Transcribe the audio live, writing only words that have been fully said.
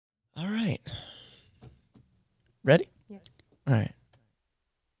right. Ready? Yeah. All right.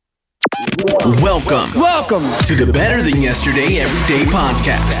 Welcome to the Better Than Yesterday Everyday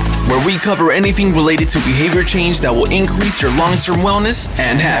Podcast, where we cover anything related to behavior change that will increase your long-term wellness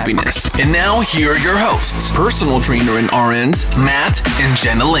and happiness. And now, here are your hosts, personal trainer and RNs, Matt and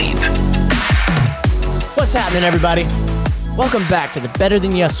Jenna Lane. What's happening, everybody? Welcome back to the Better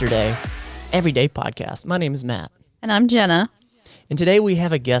Than Yesterday Everyday Podcast. My name is Matt. And I'm Jenna. And today we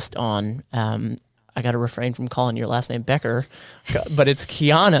have a guest on. I got to refrain from calling your last name Becker, but it's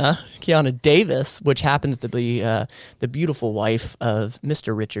Keiana Davis, which happens to be the beautiful wife of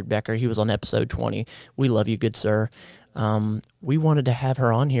Mr. Richard Becker. He was on episode 20. We love you, good sir. We wanted to have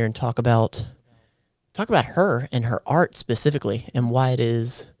her on here and talk about her and her art specifically and why it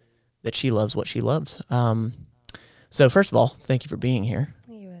is that she loves what she loves. So first of all, thank you for being here.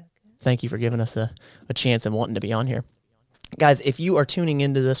 You're welcome. Thank you for giving us a chance and wanting to be on here. Guys, if you are tuning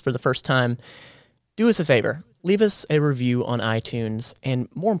into this for the first time, do us a favor. Leave us a review on iTunes. And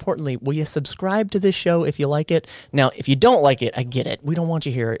more importantly, will you subscribe to this show if you like it? Now, if you don't like it, I get it. We don't want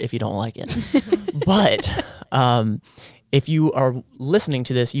you here if you don't like it. But if you are listening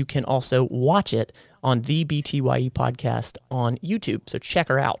to this, you can also watch it on the BTYE podcast on YouTube. So check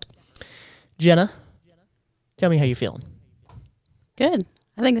her out. Jenna, tell me how you're feeling. Good.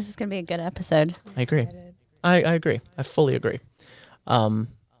 I think this is going to be a good episode. I agree. I agree. I fully agree.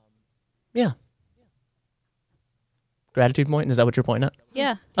 Yeah. Gratitude point? Is that what you're pointing at?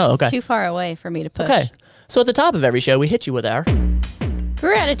 Yeah. Oh, okay. It's too far away for me to push. Okay. So at the top of every show, we hit you with our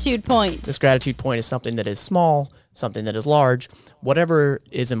Gratitude point. This gratitude point is something that is small, something that is large, whatever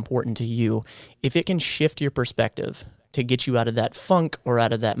is important to you. If it can shift your perspective to get you out of that funk or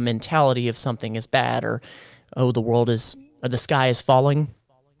out of that mentality of something is bad or, oh, the world is, or the sky is falling,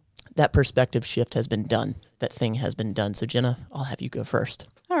 that perspective shift has been done. That thing has been done. So Jenna, I'll have you go first.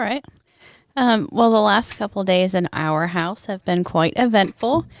 All right. Well, the last couple days in our house have been quite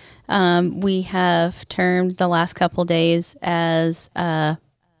eventful. We have termed the last couple days as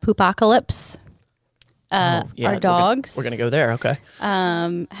poopocalypse. Our dogs We're gonna go there. Okay.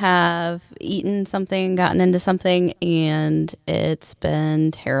 Have eaten something, gotten into something, and it's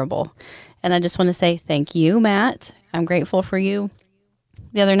been terrible. And I just want to say thank you, Matt. I'm grateful for you.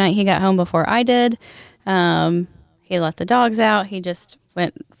 The other night he got home before I did. He let the dogs out. He just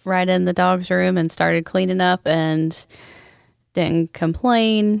went right in the dog's room and started cleaning up and didn't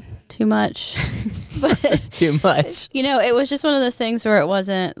complain too much. Too much. You know, it was just one of those things where it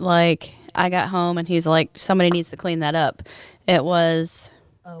wasn't like I got home and he's like, somebody needs to clean that up. It was...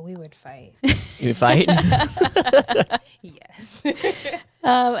 Oh, we would fight. You would fight? Yes.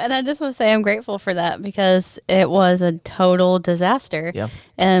 And I just want to say I'm grateful for that because it was a total disaster. Yeah.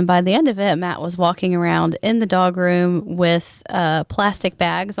 And by the end of it, Matt was walking around in the dog room with plastic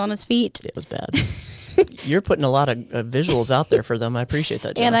bags on his feet. It was bad. You're putting a lot of visuals out there for them. I appreciate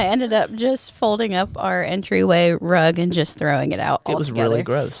that, Jenna. And I ended up just folding up our entryway rug and just throwing it out It was altogether. really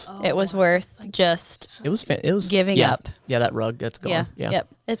gross. It was worth just It was giving yeah. up. Yeah, that rug, that's gone. Yeah. Yeah. Yep.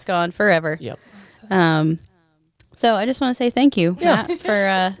 It's gone forever. Yep. So I just want to say thank you, Matt,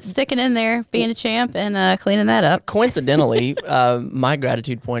 for sticking in there, being a champ, and cleaning that up. Coincidentally, my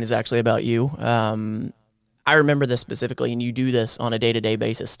gratitude point is actually about you. I remember this specifically, and you do this on a day-to-day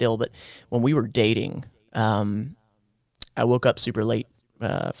basis still, but when we were dating, I woke up super late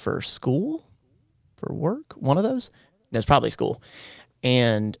for school, for work, one of those. No, it's probably school.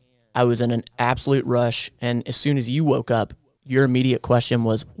 And I was in an absolute rush, and as soon as you woke up, your immediate question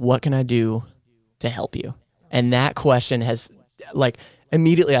was, what can I do to help you? And that question has, like,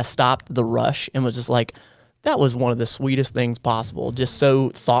 immediately I stopped the rush and was just like, that was one of the sweetest things possible. Just so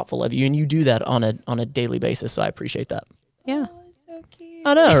thoughtful of you. And you do that on a daily basis. So I appreciate that. Yeah. Oh, it's so cute.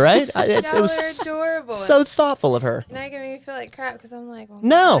 I know, right? Y'all It was are adorable. so thoughtful of her. Now you're gonna make me feel like crap because I'm like, well,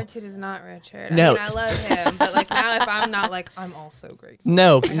 No. my gratitude is not Richard. No. I mean, I love him, but like now if I'm not like, I'm also grateful.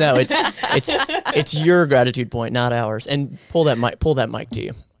 No, it's your gratitude point, not ours. And pull that mic to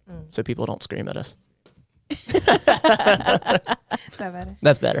you so people don't scream at us. Is that better?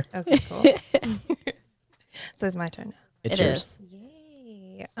 That's better. Okay, cool. So it's my turn now. It's It yours. is.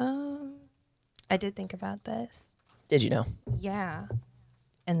 Yay. I did think about this. Did you know? Yeah.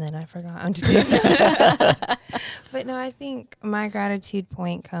 And then I forgot. I'm just kidding. But no, I think my gratitude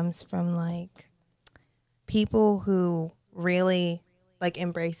point comes from like people who really like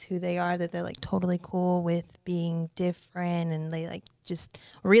embrace who they are, that they're like totally cool with being different and they like just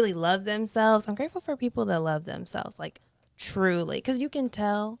really love themselves. I'm grateful for people that love themselves, like truly, because you can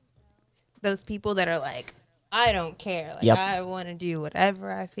tell those people that are like, I don't care. Like I want to do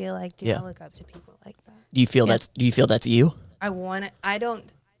whatever I feel like doing. I look up to people like that. Do you feel that's you? I want to, I don't,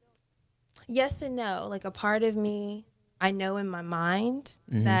 yes and no. Like a part of me, I know in my mind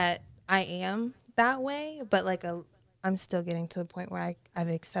that I am that way, but like I'm still getting to the point where I've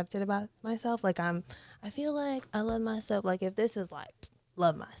accepted about myself. Like I feel like I love myself. Like if this is like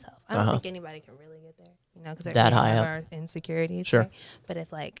love myself, I don't think anybody can really get there, you know, because we all have our insecurities. Sure. Right? But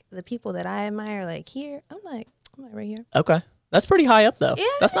if like the people that I admire, like here, I'm like right here. Okay. That's pretty high up though. Yeah,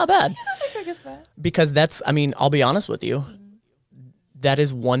 that's not bad. I don't think it's bad. Because that's, I mean, I'll be honest with you. That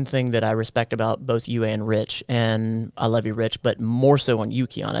is one thing that I respect about both you and Rich, and I love you, Rich, but more so on you,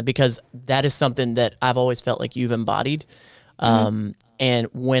 Keiana, because that is something that I've always felt like you've embodied. And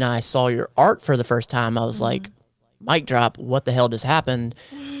when I saw your art for the first time, I was like, mic drop, what the hell just happened?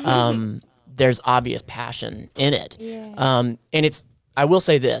 There's obvious passion in it. Yeah. And it's, I will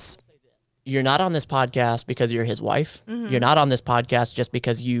say this, you're not on this podcast because you're his wife. You're not on this podcast just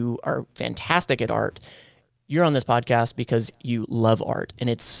because you are fantastic at art. You're on this podcast because you love art, and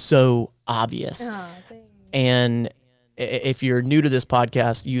it's so obvious. Oh, thanks. And if you're new to this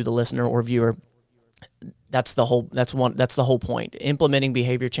podcast, you, the listener or viewer, that's the whole point. Implementing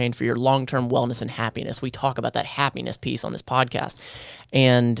behavior change for your long-term wellness and happiness. We talk about that happiness piece on this podcast,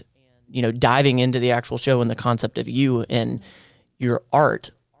 and you know, diving into the actual show and the concept of you and your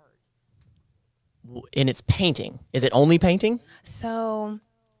art. And it's painting. Is it only painting? So.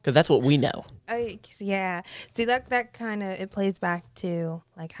 Because that's what we know. Yeah. See, that kind of, it plays back to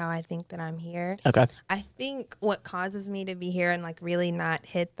like how I think that I'm here. Okay. I think what causes me to be here and like really not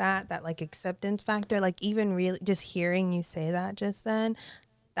hit that like acceptance factor, like even really just hearing you say that just then,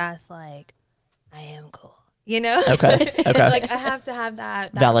 that's like, I am cool. You know? Okay. Okay. Like I have to have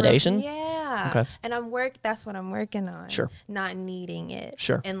that validation. Yeah. Okay. And that's what I'm working on. Sure. Not needing it.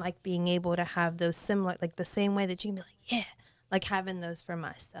 Sure. And like being able to have those similar, like the same way that you can be like, yeah. Like having those for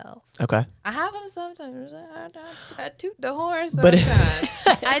myself. Okay. I have them sometimes. I toot the horn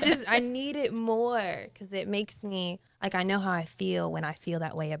sometimes. I need it more because it makes me, like, I know how I feel when I feel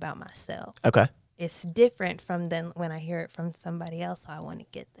that way about myself. Okay. It's different from then when I hear it from somebody else, so I want to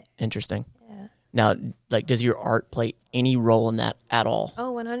get there. Interesting. Yeah. Now, like, does your art play any role in that at all?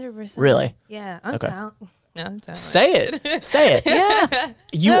 Oh, 100%. Really? Yeah. I'm Okay. talented. No, I'm talented. Say it. Say it. Yeah.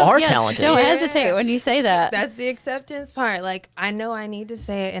 You are talented. Don't Yeah. hesitate when you say that. That's the acceptance part. Like, I know I need to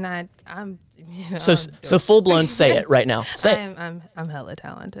say it, and I'm So full blown say it right now. Say it. I'm hella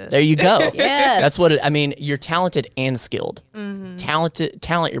talented. There you go. Yes. That's what I mean. You're talented and skilled.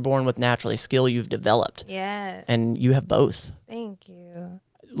 Talent you're born with naturally. Skill you've developed. Yes. And you have both. Thank you.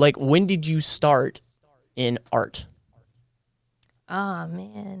 Like, when did you start in art? Oh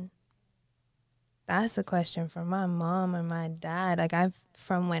man, that's a question for my mom or my dad. Like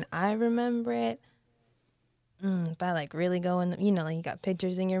from when I remember it, if I like really go in, like you got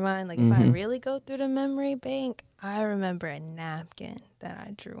pictures in your mind. Like if I really go through the memory bank, I remember a napkin that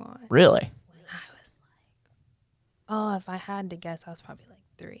I drew on. Really? When I was like, oh, if I had to guess, I was probably like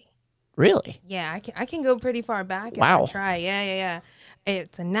 3. Really? Yeah, I can go pretty far back if Wow. I try. Yeah.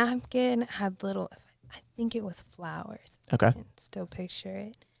 It's a napkin, had little, I think it was flowers. Okay. I can still picture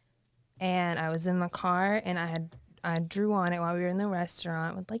it. And I was in the car and I drew on it while we were in the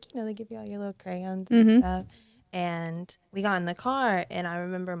restaurant with like, they give you all your little crayons and stuff. And we got in the car and I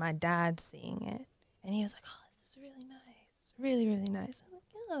remember my dad seeing it. And he was like, oh, this is really nice. It's really, really nice. I'm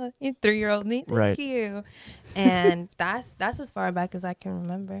like, yeah, you 3-year-old me, thank you. And that's as far back as I can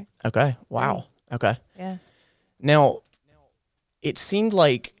remember. Okay. Wow. Okay. Yeah. Now, it seemed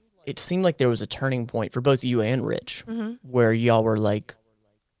like there was a turning point for both you and Rich, where y'all were like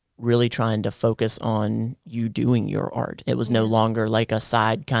really trying to focus on you doing your art. It was no longer like a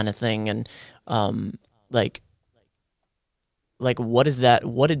side kind of thing. And like what is that?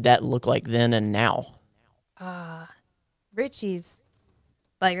 What did that look like then and now? Richie's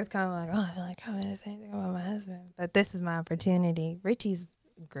like, it's kind of like, oh, I feel like I'm going to say anything about my husband, but this is my opportunity. Richie's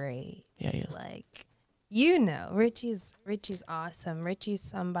great. Yeah, he is. Like, Richie's awesome. Richie's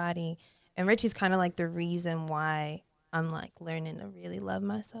somebody, and Richie's kind of like the reason why I'm like learning to really love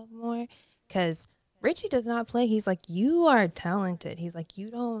myself more, because Richie does not play. He's like, you are talented. He's like,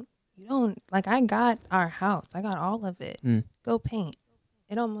 you don't, like, I got our house. I got all of it. Go paint.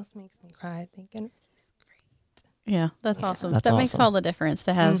 It almost makes me cry thinking, he's great. Yeah, that's awesome. That's that makes awesome. all the difference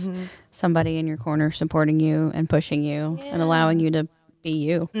to have somebody in your corner supporting you and pushing you and allowing you to be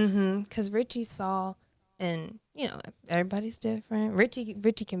you. Because Richie saw, and everybody's different.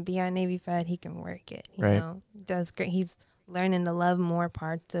 Richie can be on Navy Fed. He can work it. You Right. know, does great. He's learning to love more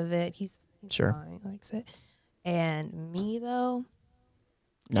parts of it. He's Sure. fine, likes it. And me though,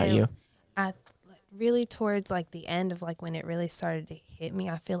 Not you. I really towards like the end of like when it really started to hit me,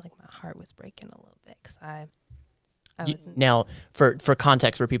 I feel like my heart was breaking a little bit because I Now, for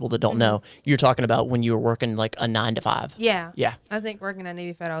context for people that don't know, you're talking about when you were working like a 9 to 5. Yeah. Yeah. I think working at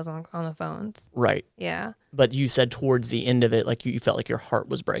Navy Fed, I was on the phones. Right. Yeah. But you said towards the end of it, like you felt like your heart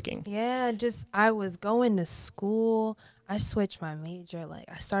was breaking. Yeah, just I was going to school. I switched my major. Like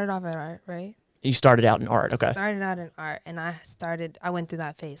I started off at art, right? You started out in art. Okay. Started out in art, and I went through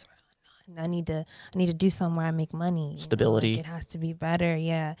that phase where I need to do something where I make money. Stability. Like, it has to be better.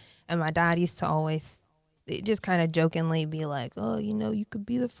 Yeah. And my dad used to always just kind of jokingly be like, oh, you could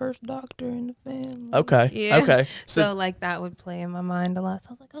be the first doctor in the family. Okay. Yeah. Okay. So like that would play in my mind a lot. So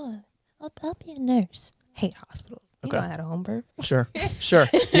I was like, oh, I'll be a nurse. Hate hospitals. Okay. I had a home birth. Sure. Sure.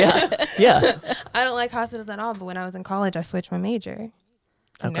 Yeah. Yeah. I don't like hospitals at all. But when I was in college, I switched my major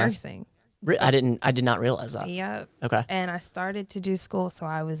to Okay. nursing. I did not realize that. Yep. Okay. And I started to do school, so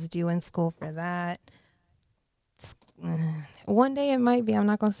I was doing school for that. One day it might be. I'm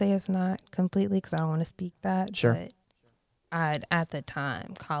not gonna say it's not completely because I don't want to speak that. Sure. But at the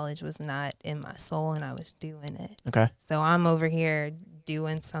time, college was not in my soul, and I was doing it. Okay. So I'm over here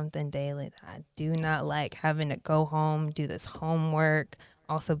doing something daily that I do not like. Having to go home, do this homework,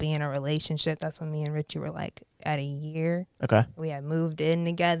 also be in a relationship. That's when me and Richie were like at a year. Okay. We had moved in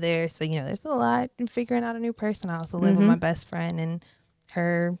together. So, there's a lot in figuring out a new person. I also live with my best friend and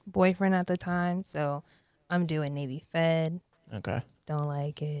her boyfriend at the time. So I'm doing Navy Fed. Okay. Don't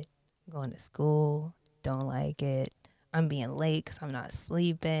like it. Going to school. Don't like it. I'm being late because I'm not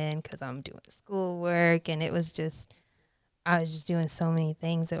sleeping because I'm doing schoolwork. And I was just doing so many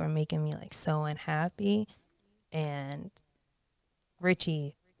things that were making me like so unhappy. And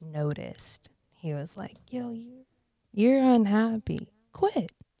Richie noticed. He was like, yo, you're unhappy.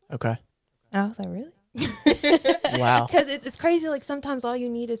 Quit. Okay. And I was like, really? Wow. Because it's crazy. Like sometimes all you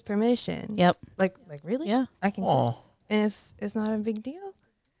need is permission. Yep. Like really? Yeah. I can quit. Oh. And it's not a big deal.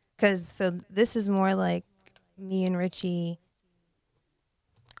 Because so this is more like me and Richie.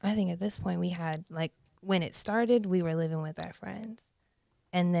 I think at this point we had like when it started, we were living with our friends.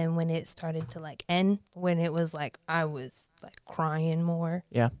 And then when it started to like end, when it was like I was like crying more.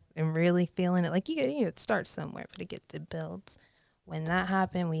 Yeah. And really feeling it. Like it starts somewhere, but it builds. When that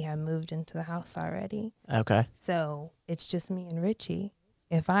happened, we had moved into the house already. Okay. So it's just me and Richie.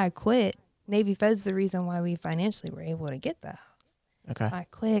 If I quit, Navy Fed's the reason why we financially were able to get the house. Okay. If I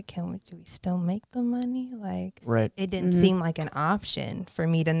quit, do we still make the money? Like, Right. it didn't seem like an option for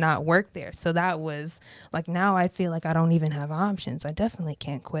me to not work there. So that was like, now I feel like I don't even have options. I definitely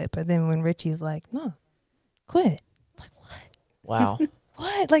can't quit. But then when Richie's like, no, quit. I'm like, what? Wow.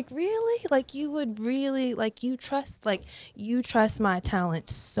 What? Like, really? Like, you would really, you trust my talent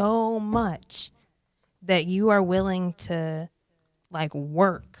so much that you are willing to like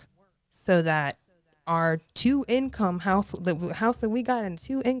work so that our 2-income house, the house that we got in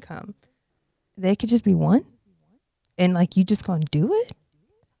 2-income, they could just be one, and like you just gonna do it,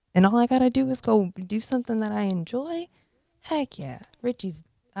 and all I gotta do is go do something that I enjoy. Heck yeah,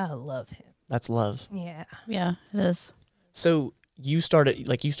 I love him. That's love. Yeah. Yeah, it is. So you started,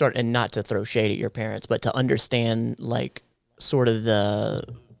 and not to throw shade at your parents, but to understand like sort of the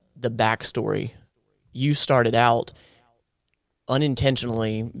backstory. You started out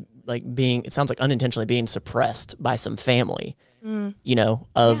unintentionally, it sounds like unintentionally being suppressed by some family,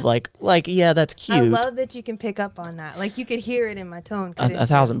 yeah, that's cute. I love that you can pick up on that. Like you could hear it in my tone.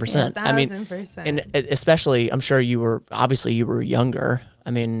 1,000%. Yeah, I mean, 1,000%. and especially, I'm sure you were younger. I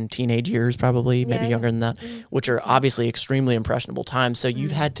mean, teenage years probably, maybe younger than that, which are obviously extremely impressionable times. So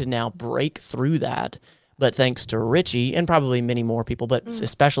you've had to now break through that. But thanks to Richie and probably many more people, but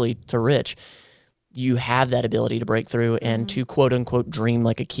especially to Rich, you have that ability to break through and to quote unquote dream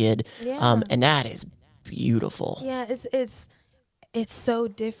like a kid. Yeah. And that is beautiful. Yeah, it's so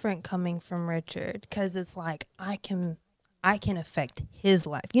different coming from Richard because it's like I can affect his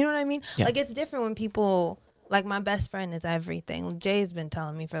life. You know what I mean? Yeah. Like it's different when people like my best friend is everything. Jay's been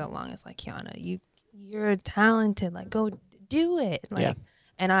telling me for the longest, like, Keiana, you're talented. Like go do it. Like, Yeah.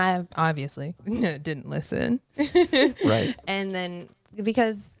 And I obviously didn't listen. Right. And then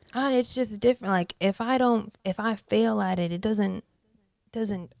because it's just different. Like if I fail at it, it doesn't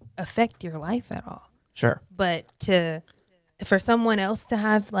affect your life at all. Sure. But for someone else to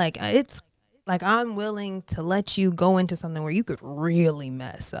have it's like I'm willing to let you go into something where you could really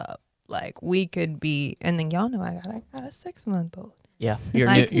mess up. Like we could be, and then y'all know I got a 6-month-old. Yeah.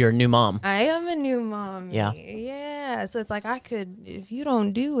 You're a new mom. I am a new mom. Yeah. Yeah. So it's like if you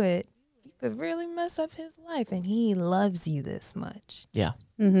don't do it, you could really mess up his life, and he loves you this much. Yeah.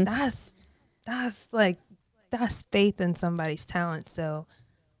 Mm-hmm. That's faith in somebody's talent. So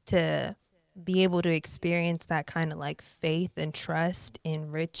to be able to experience that kind of like faith and trust in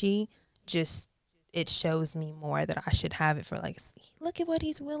Richie, just it shows me more that I should have it for like, see, look at what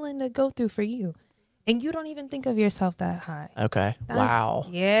he's willing to go through for you. And you don't even think of yourself that high. Okay. Wow.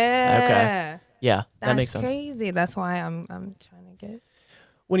 Yeah. Okay. Yeah, that makes sense. That's crazy. That's why I'm trying to get.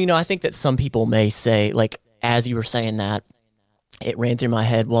 Well, I think that some people may say, like, as you were saying that, it ran through my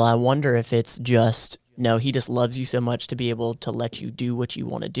head, well, I wonder if it's just, no, he just loves you so much to be able to let you do what you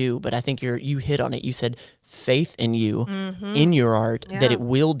want to do. But I think you hit on it. You said faith in you, in your art, that it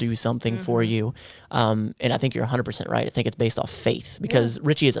will do something for you. And I think you're 100% right. I think it's based off faith because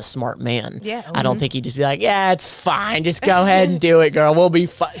Richie is a smart man. Yeah. I don't think he'd just be like, yeah, it's fine. Just go ahead and do it, girl. We'll be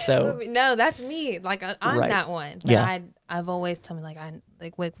fine. So no, that's me. Like I'm Right. that one. But Yeah. I've always told me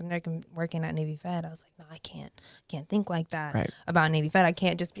when they're working at Navy Fed, I was like, no, I can't think like that Right. about Navy Fed. I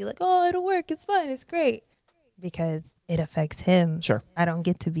can't just be like, oh, it'll work. It's fine. It's great. Because it affects him. Sure. I don't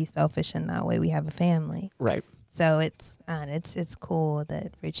get to be selfish in that way. We have a family. Right. So it's cool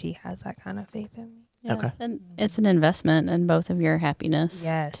that Richie has that kind of faith in me. Yeah. Okay. And it's an investment in both of your happiness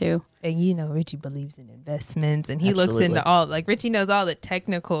too. And Richie believes in investments and he Absolutely. looks into Richie knows all the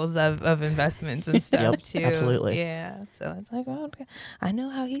technicals of investments and stuff Yep, too. absolutely. Yeah. So it's like, oh, okay. I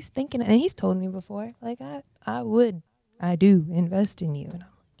know how he's thinking. And he's told me before, like I do invest in you. And I'm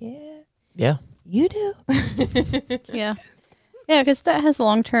like, yeah, Yeah. you do. Yeah. Yeah, because that has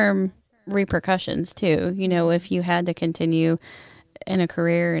long-term repercussions too. If you had to continue in a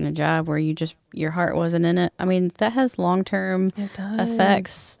career, in a job where your heart wasn't in it. I mean, that has long-term It does.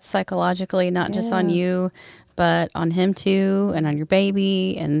 effects psychologically, not just on you, but on him too, and on your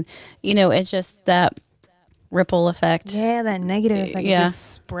baby. And, it's just that ripple effect. Yeah, that negative effect Yeah.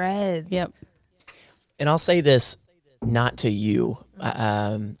 just spreads. Yep. And I'll say this, not to you,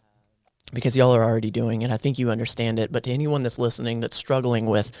 because y'all are already doing it. I think you understand it. But to anyone that's listening that's struggling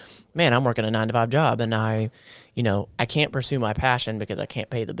with, man, I'm working a 9-to-5 job and I can't pursue my passion because I can't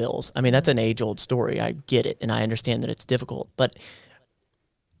pay the bills. I mean, that's an age-old story. I get it. And I understand that it's difficult. But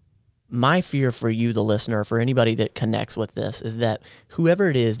my fear for you, the listener, for anybody that connects with this, is that whoever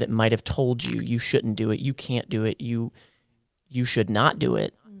it is that might have told you you shouldn't do it, you can't do it, you should not do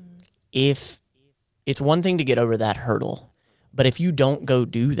it. If it's one thing to get over that hurdle, but if you don't go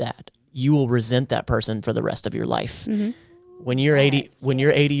do that, you will resent that person for the rest of your life. Mm-hmm. When you're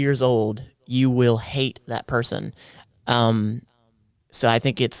 80 years old, you will hate that person. So I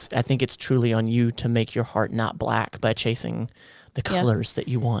think it's truly on you to make your heart not black by chasing the colors that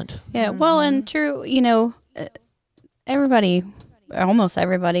you want. Yeah. Well, and true, everybody, almost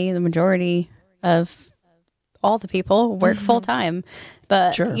everybody, the majority of all the people work full time.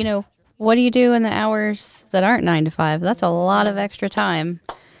 But, Sure. What do you do in the hours that aren't 9 to 5? That's a lot of extra time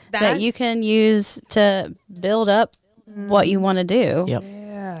that you can use to build up what you want to do. Yep.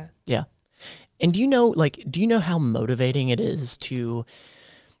 Yeah. Yeah. And do you know how motivating it is to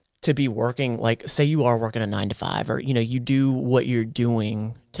be working, like, say you are working a 9 to 5, or, you do what you're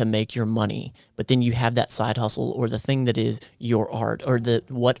doing to make your money, but then you have that side hustle or the thing that is your art, or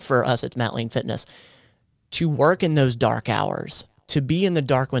what for us, it's Matt Lane Fitness, to work in those dark hours, to be in the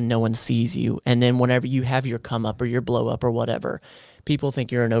dark when no one sees you. And then whenever you have your come up or your blow up or whatever, people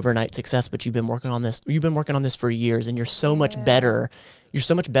think you're an overnight success, but you've been working on this for years, and you're so much better. You're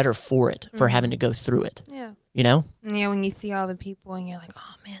so much better for it, for having to go through it. Yeah. Yeah, when you see all the people and you're like,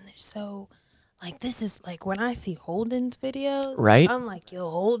 oh man, they're so, like, this is like when I see Holden's videos, Right. I'm like, yo,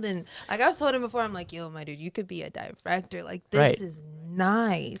 Holden, like I've told him before, I'm like, yo, my dude, you could be a director. Like, this Right. is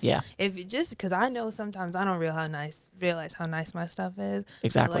nice. Yeah. Because I know sometimes I don't realize how nice my stuff is.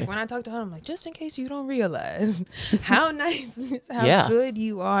 Exactly. But like when I talk to her, I'm like, just in case you don't realize how nice, Yeah. good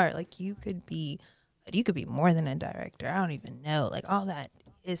you are. Like you could be more than a director. I don't even know. Like all that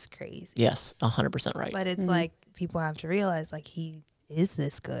is crazy. Yes, 100% right. But it's like people have to realize like he is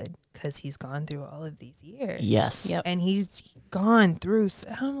this good because he's gone through all of these years. Yes. Yep. And he's gone through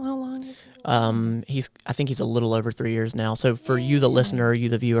how long is he? I think he's a little over 3 years now. So for you, the listener, you,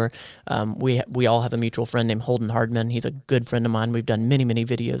 the viewer, we all have a mutual friend named Holden Hardman. He's a good friend of mine. We've done many, many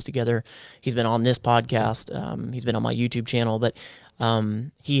videos together. He's been on this podcast. He's been on my YouTube channel, but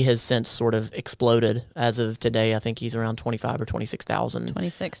he has since sort of exploded as of today. I think he's around 25 or 26,000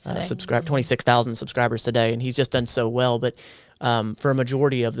 26 today. 26,000 subscribers today. And he's just done so well. But for a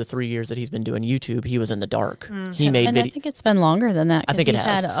majority of the 3 years that he's been doing YouTube, he was in the dark. He made And I think it's been longer than that. I think it he's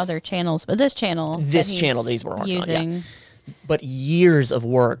has. had other channels, but this channel that he's working using. on, but years of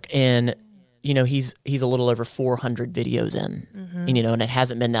work, and he's a little over 400 videos in, and and it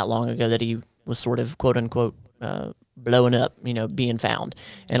hasn't been that long ago that he was sort of quote unquote blowing up, being found.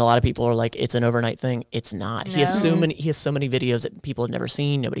 And a lot of people are like, it's an overnight thing. It's not. He has so many videos that people have never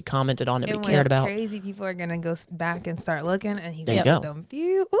seen, nobody commented on, nobody cared about. Crazy people are gonna go back and start looking, and he's There you got go. them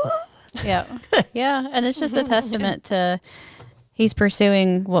views. Yeah. Yeah. And it's just a testament to he's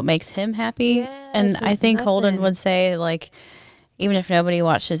pursuing what makes him happy. Yes, And I it's think Holden nothing. would say, like, even if nobody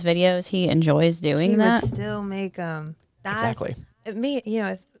watched his videos, he enjoys doing He that. would still make them. Exactly. Me,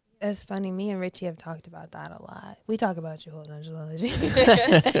 it's funny. Me and Richie have talked about that a lot. We talk about you, Holden.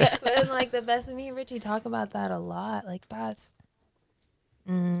 But then, like, the best of me and Richie talk about that a lot. Like, that's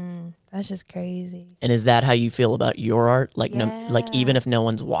just crazy. And is that how you feel about your art? Like, like even Yeah. if no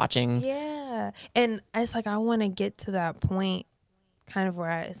one's watching? Yeah. And it's like I want to get to that point, kind of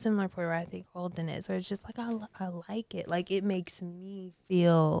a similar point where I think Holden is, where it's just like I like it. Like, it makes me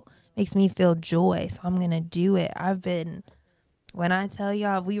feel joy. So I'm gonna do it. When I tell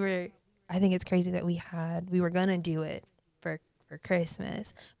y'all, I think it's crazy that we were gonna do it for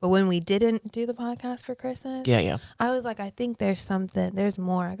Christmas, but when we didn't do the podcast for Christmas, Yeah. I was like, I think there's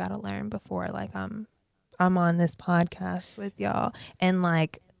more I gotta learn before, like, I'm on this podcast with y'all. And,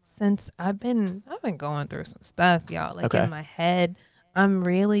 like, since I've been going through some stuff, y'all, like, Okay. in my head, I'm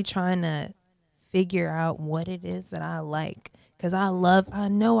really trying to figure out what it is that I like, because I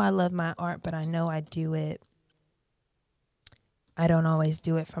know I love my art, but I know I don't always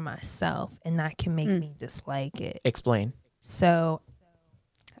do it for myself, and that can make me dislike it. Explain. So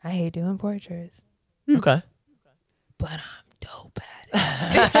I hate doing portraits, Okay. but I'm dope at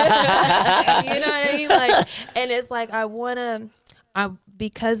it. You know what I mean? Like, and it's like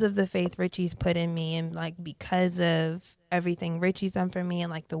because of the faith Richie's put in me, and, like, because of everything Richie's done for me,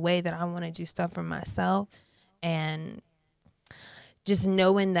 and, like, the way that I want to do stuff for myself, and just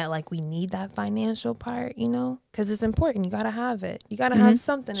knowing that, like, we need that financial part, because it's important. You got to have it. You got to have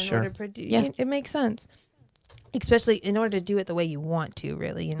something in Sure. order to produce. Yeah. It makes sense, especially in order to do it the way you want to,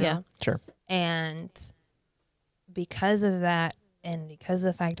 really, Yeah. Sure. And because of that, and because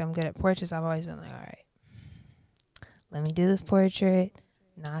of the fact I'm good at portraits, I've always been like, all right, let me do this portrait,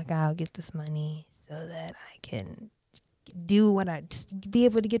 knock out, get this money, so that I can just be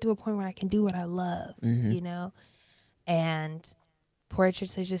able to get to a point where I can do what I love, And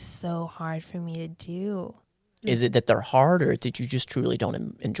portraits are just so hard for me to do. Is it that they're hard, or that you just truly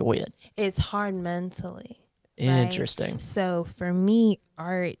don't enjoy it? It's hard mentally. Right? Interesting. So for me,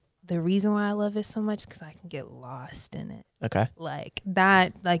 art, the reason why I love it so much is because I can get lost in it. Okay. Like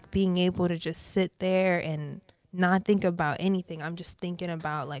that, like being able to just sit there and not think about anything. I'm just thinking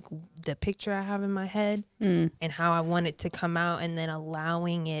about, like, the picture I have in my head and how I want it to come out, and then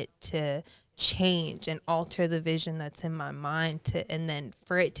allowing it to change and alter the vision that's in my mind, and then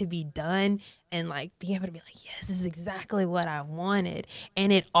for it to be done, and, like, being able to be like, yes, this is exactly what I wanted,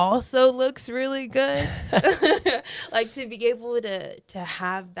 and it also looks really good. Like, to be able to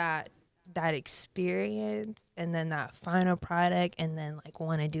have that experience, and then that final product, and then, like,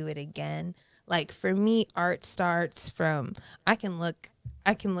 want to do it again. Like, for me, art starts from, I can look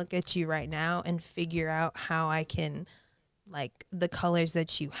at you right now and figure out how I can, like, the colors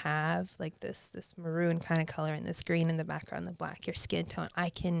that you have, like this maroon kind of color, and this green in the background, the black, your skin tone. I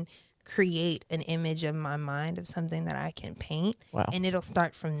can create an image in my mind of something that I can paint. Wow. And it'll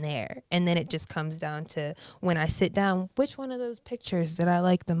start from there. And then it just comes down to, when I sit down, which one of those pictures did I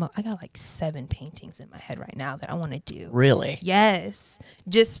like the most? I got like 7 paintings in my head right now that I want to do. Really? Yes.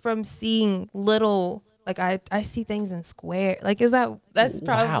 Just from seeing little, like, I see things in square. Like, that's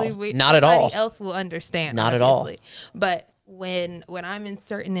probably Wow. what Not at all. somebody else will understand. Not at all. obviously. But when I'm in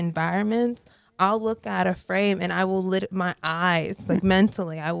certain environments, I'll look at a frame and I will my eyes, like,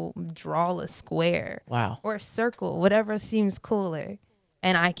 mentally, I will draw a square. Wow. Or a circle, whatever seems cooler.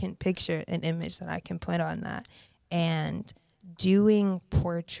 And I can picture an image that I can put on that. And doing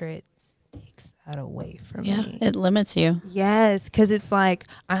portraits takes that away from me. It limits you. Yes, because it's like,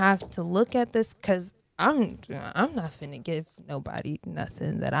 I have to look at this, because I'm not finna give nobody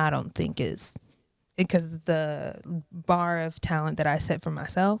nothing that I don't think is, because the bar of talent that I set for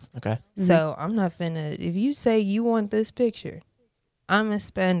myself. Okay. So I'm not finna, if you say you want this picture, I'm gonna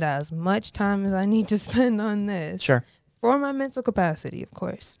spend as much time as I need to spend on this. Sure. For my mental capacity, of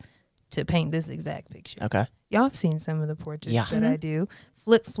course, to paint this exact picture. Okay. Y'all have seen some of the portraits that Mm-hmm. I do.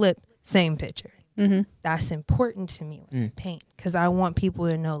 Flip, same picture. Mm-hmm. That's important to me when I paint, because I want people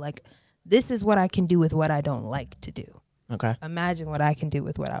to know, like, this is what I can do with what I don't like to do. Okay. Imagine what I can do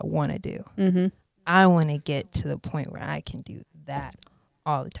with what I want to do. Mm-hmm. I want to get to the point where I can do that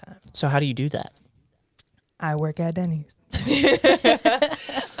all the time. So how do you do that? I work at Denny's.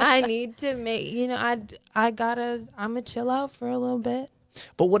 I need to make, I'm gonna chill out for a little bit.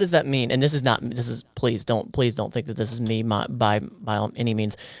 But what does that mean? And please don't think that this is me by any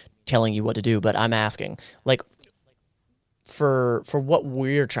means telling you what to do, but I'm asking, like, for what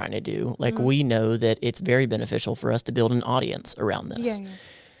we're trying to do, like, we know that it's very beneficial for us to build an audience around this. Yeah.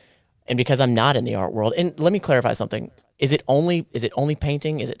 And because I'm not in the art world, and let me clarify something. Is it only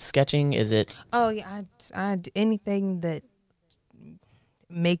painting? Is it sketching? Is it? Oh yeah, I anything that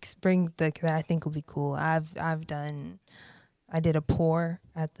that I think will be cool. I did a pour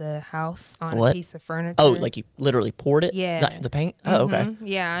at the house on What? a piece of furniture. Oh, like you literally poured it? Yeah. The paint? Oh, okay.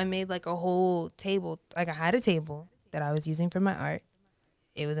 Yeah, I made like a whole table. Like I had a table that I was using for my art.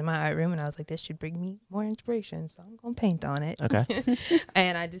 It was in my art room, and I was like, this should bring me more inspiration, so I'm going to paint on it. Okay.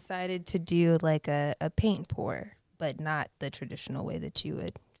 And I decided to do like a paint pour, but not the traditional way that you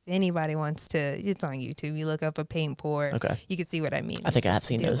would. If anybody wants to, it's on YouTube. You look up a paint pour. Okay. You can see what I mean. I think I have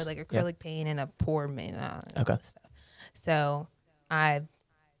seen those. With like acrylic paint and a pour made. Okay. Stuff. So I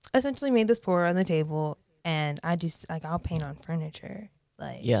essentially made this pour on the table, and I just like I'll paint on furniture.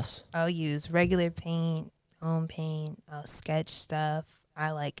 Like Yes. I'll use regular paint, home paint. I'll sketch stuff.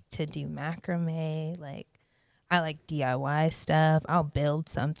 I like to do macrame. Like I like DIY stuff. I'll build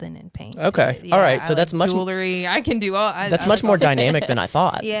something and paint. Okay. It. All right. So I that's like much jewelry. I can do all. That's I much like more all- dynamic than I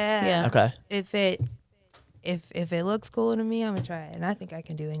thought. Yeah. Okay. If it looks cool to me, I'm gonna try it, and I think I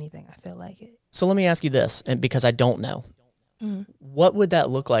can do anything. I feel like it. So let me ask you this, and because I don't know, what would that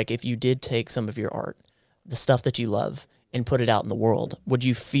look like if you did take some of your art, the stuff that you love, and put it out in the world? Would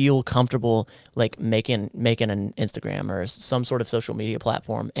you feel comfortable like making an Instagram or some sort of social media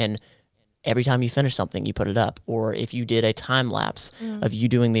platform, and every time you finish something, you put it up? Or if you did a time lapse of you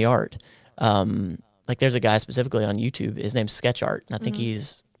doing the art, like there's a guy specifically on YouTube, his name's Sketch Art, and I think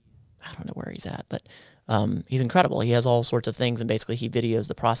I don't know where he's at, but he's incredible. He has all sorts of things, and basically he videos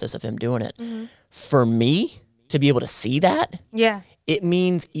the process of him doing it. For me to be able to see that, Yeah. it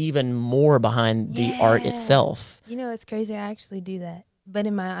means even more behind the art itself. You know, it's crazy. I actually do that, but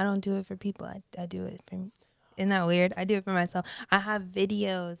I don't do it for people. I do it for. Isn't that weird? I do it for myself. I have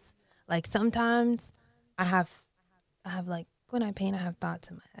videos. Like sometimes I have like when I paint, I have thoughts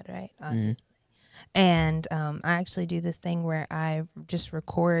in my head, right? And I actually do this thing where I just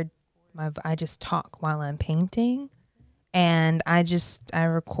I just talk while I'm painting, and I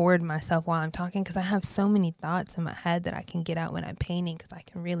record myself while I'm talking, because I have so many thoughts in my head that I can get out when I'm painting, because I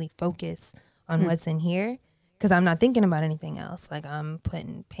can really focus on what's in here, because I'm not thinking about anything else. Like I'm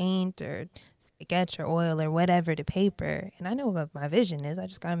putting paint or sketch or oil or whatever to paper, and I know what my vision is. I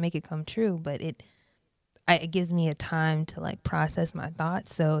just gotta make it come true. But it gives me a time to like process my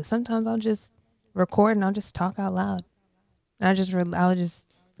thoughts. So sometimes I'll just record and I'll just talk out loud. And I'll just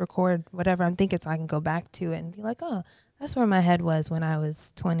record whatever I'm thinking, so I can go back to it and be like, oh, that's where my head was when I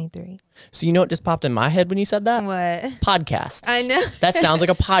was 23. So you know what just popped in my head when you said that? What? Podcast. I know. That sounds like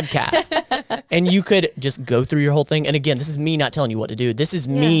a podcast. And you could just go through your whole thing. And again, this is me not telling you what to do. This is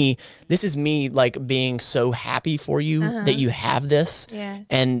me like being so happy for you that you have this. Yeah.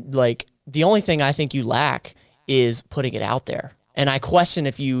 And like the only thing I think you lack is putting it out there. And I question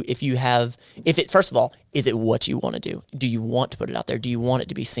if first of all, is it what you want to do? Do you want to put it out there? Do you want it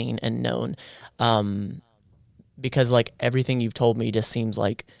to be seen and known? Because like everything you've told me just seems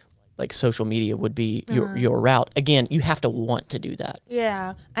like social media would be your route. Again, you have to want to do that.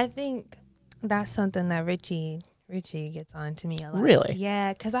 Yeah. I think that's something that Richie gets on to me a lot. Really?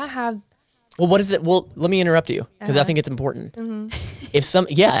 Yeah, because I have. Well, what is it? Well, let me interrupt you because I think it's important.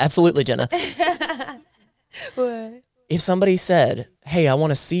 Yeah, absolutely, Jenna. What? If somebody said, "Hey, I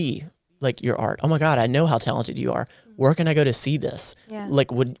want to see like your art. Oh my God, I know how talented you are. Where can I go to see this?" Yeah. Like,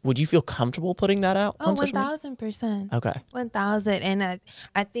 would you feel comfortable putting that out? Oh, on social media? 1,000%. Okay. 1,000. And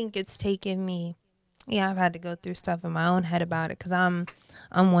I think it's taken me. Yeah, I've had to go through stuff in my own head about it, because I'm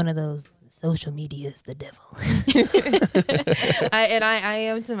one of those. Social media is the devil. I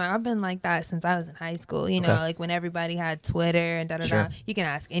am too. I've been like that since I was in high school. You know, like when everybody had Twitter and da da da. You can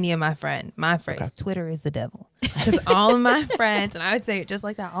ask any of my friends. My phrase, Twitter is the devil. Because all of my friends, and I would say it just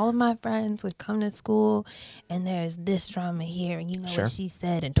like that, all of my friends would come to school, and there's this drama here, and you know what she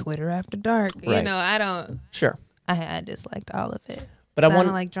said, and Twitter after dark. Right. You know, I don't. Sure. I disliked all of it. But I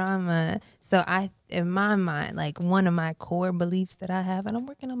don't like drama. So in my mind, like one of my core beliefs that I have, and I'm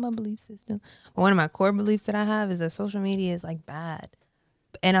working on my belief system, but one of my core beliefs that I have is that social media is like bad.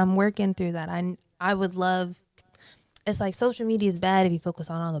 And I'm working through that. I would love, it's like social media is bad if you focus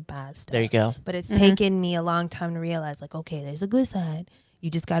on all the bad stuff. There you go. But it's taken me a long time to realize, like, okay, there's a good side. You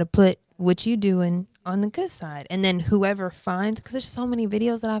just got to put what you doing on the good side. And then whoever finds, because there's so many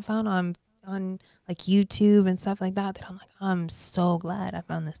videos that I found on like YouTube and stuff like that I'm like, I'm so glad I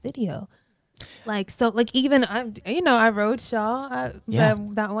found this video. Like, so like even I rode Shaw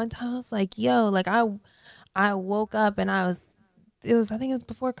that one time. I was like, yo, like I woke up and I think it was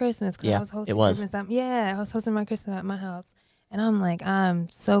before Christmas, because I was hosting Christmas I was hosting my Christmas at my house, and I'm like, I'm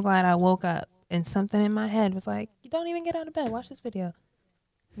so glad I woke up and something in my head was like, you don't even get out of bed, watch this video.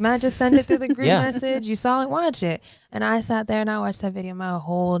 Matt just send it through the group Yeah. message. You saw it, watch it. And I sat there and I watched that video my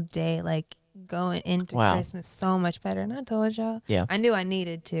whole day, like going into Wow. Christmas so much better. And I told y'all, Yeah. I knew I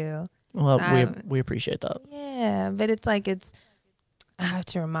needed to. Well, I- we appreciate that. Yeah, but it's like I have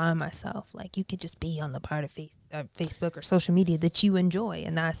to remind myself, like, you could just be on the part of Facebook or social media that you enjoy,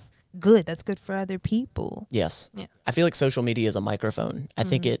 and that's good. That's good for other people. Yes. Yeah. I feel like social media is a microphone. I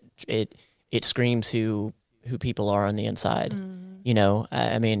think it screams who people are on the inside. You know,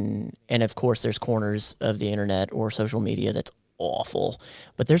 I mean, and of course there's corners of the internet or social media that's awful,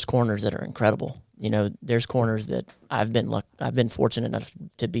 but there's corners that are incredible. You know, there's corners that I've been fortunate enough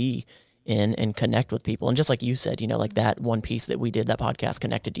to be in and connect with people. And just like you said, you know, like that one piece that we did, that podcast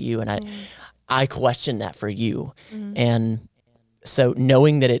connected to you. And I question that for you. And so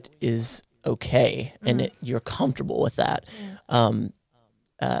knowing that it is okay and you're comfortable with that,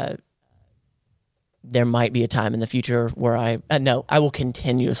 there might be a time in the future where I will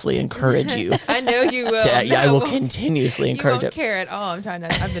continuously encourage you. I know you will. I will continuously encourage you it. won't care at all.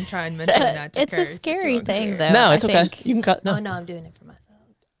 I've been trying mentally not to It's curse, a but scary you won't thing, care. though. No, it's I okay. think. You can cut. No. Oh, no, I'm doing it for myself.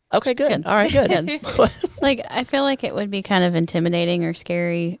 Okay, good. Good. All right, good. Like, I feel like it would be kind of intimidating or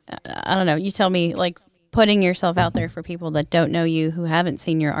scary. I don't know. You tell me, like, putting yourself out there for people that don't know you, who haven't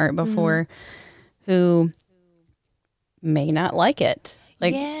seen your art before, who may not like it.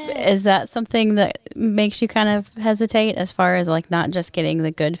 Like, is that something that makes you kind of hesitate as far as, like, not just getting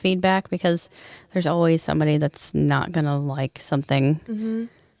the good feedback? Because there's always somebody that's not going to like something.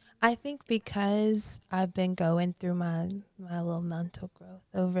 I think because I've been going through my little mental growth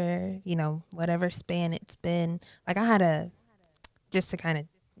over, you know, whatever span it's been. Like, I had just to kind of,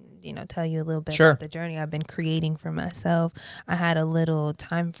 you know, tell you a little bit Sure. about the journey I've been creating for myself. I had a little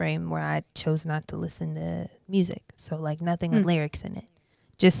time frame where I chose not to listen to music. So, like, nothing with lyrics in it.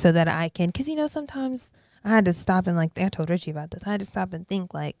 Just so that I can, because, you know, sometimes I had to stop and, like, I told Richie about this. I had to stop and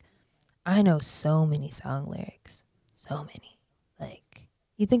think, like, I know so many song lyrics. So many. Like,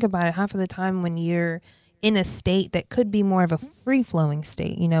 you think about it, half of the time when you're in a state that could be more of a free-flowing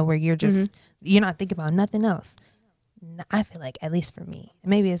state, you know, where you're just, you're not thinking about nothing else. I feel like, at least for me,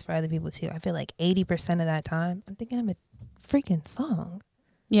 and maybe it's for other people too, I feel like 80% of that time, I'm thinking of a freaking song.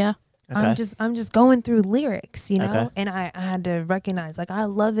 Yeah. Okay. I'm just going through lyrics, you know, Okay. and I had to recognize, like, I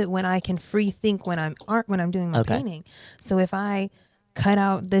love it when I can free think when I'm doing my painting. So if I cut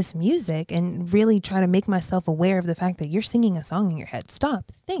out this music and really try to make myself aware of the fact that you're singing a song in your head,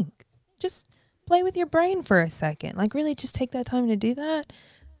 stop, think, just play with your brain for a second, like, really just take that time to do that.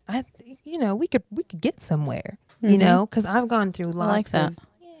 I think, you know, we could get somewhere, you know, because I've gone through lots like that. of.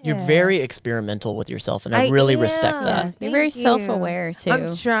 You're Yeah. very experimental with yourself, and I really respect am. that. You're Thank very you. self-aware, too.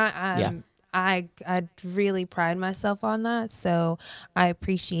 I'm trying. Yeah. I really pride myself on that. So I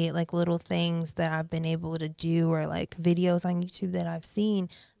appreciate, like, little things that I've been able to do, or like videos on YouTube that I've seen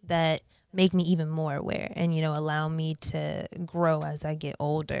that make me even more aware and, you know, allow me to grow as I get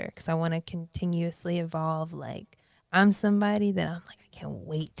older, because I want to continuously evolve. Like, I'm somebody that I'm like, I can't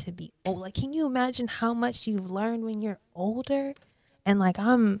wait to be old. Like, can you imagine how much you've learned when you're older? And, like,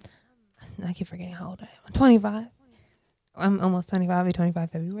 I keep forgetting how old I am. I'm 25. I'm almost 25. I'll be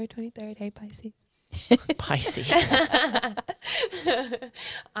 25 February 23rd. Hey, Pisces. Pisces.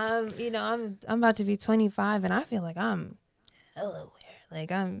 You know, I'm about to be 25, and I feel like I'm hella aware.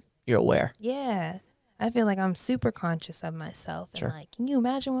 Like, You're aware. yeah. I feel like I'm super conscious of myself. Sure. And, like, can you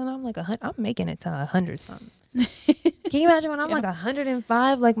imagine when I'm like 100? I'm making it to 100 something. Can you imagine when I'm like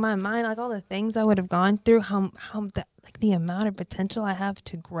 105? Like, my mind, like, all the things I would have gone through, the amount of potential I have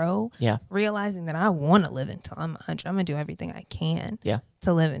to grow. Yeah. Realizing that I want to live until I'm 100. I'm gonna do everything I can. Yeah.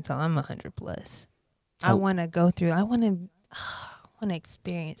 To live until I'm 100 plus. I want to go through. I want to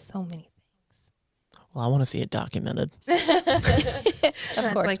experience so many. Well, I want to see it documented.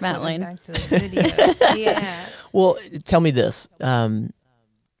 Of course, like Matt Lane. back to the video. Yeah. Well, tell me this. Do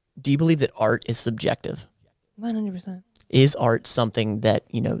you believe that art is subjective? 100%. Is art something that,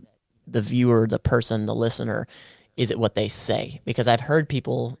 you know, the viewer, the person, the listener, is it what they say? Because I've heard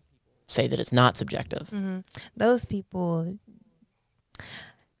people say that it's not subjective. Those people,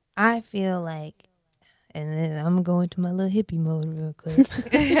 I feel like, and then I'm going to my little hippie mode real quick.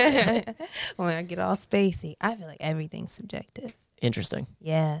 When I get all spacey, I feel like everything's subjective. Interesting.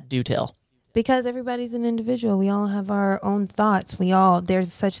 Yeah. Do tell. Because everybody's an individual. We all have our own thoughts.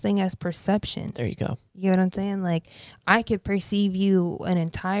 There's such thing as perception. There you go. You know what I'm saying? Like, I could perceive you an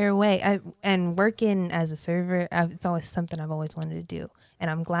entire way. And working as a server, it's always something I've always wanted to do. And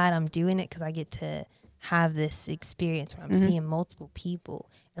I'm glad I'm doing it, because I get to have this experience where I'm seeing multiple people.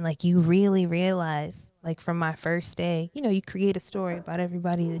 And, like, you really realize, like, from my first day, you know, you create a story about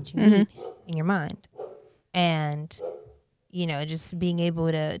everybody that you meet in your mind. And you know, just being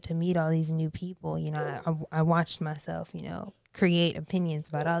able to meet all these new people, you know, I watched myself, you know, create opinions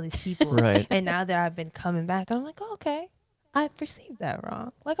about all these people. Right. And now that I've been coming back, I'm like, oh, okay, I perceived that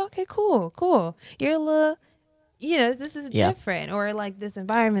wrong. Like, okay, cool. You're a little, you know, this is Yeah. different, or like this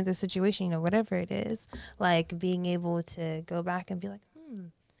environment, this situation, you know, whatever it is, like being able to go back and be like,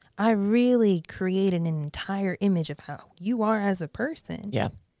 I really created an entire image of how you are as a person. Yeah.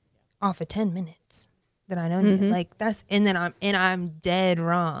 Off of 10 minutes that I know. Like that's, and then I'm dead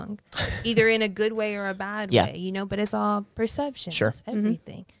wrong, either in a good way or a bad Yeah. way, you know, but it's all perception. Sure. It's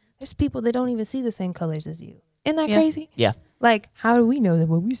everything. There's people that don't even see the same colors as you. Isn't that Yeah. crazy? Yeah. Like, how do we know that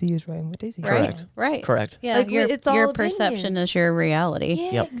what we see is right and what they see is Right. Correct. Right. Correct. Yeah. Like, it's all your perception opinions. is your reality.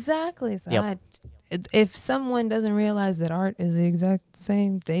 Yeah, Yep. exactly. So Yep. if someone doesn't realize that art is the exact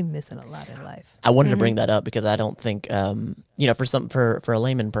same, they missing a lot in life. I wanted to bring that up because I don't think, you know, for a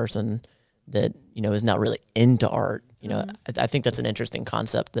layman person that, you know, is not really into art, you know, I think that's an interesting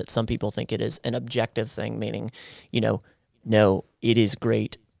concept that some people think it is an objective thing, meaning, you know, no, it is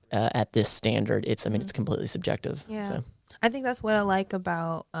great at this standard. It's, I mean, it's completely subjective. Yeah. So. I think that's what I like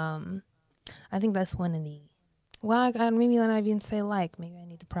about, I think that's one of the, well, maybe not even say like, maybe I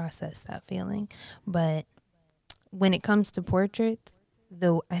need to process that feeling. But when it comes to portraits,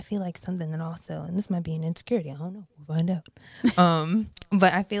 though, I feel like something that also, and this might be an insecurity, I don't know, we'll find out.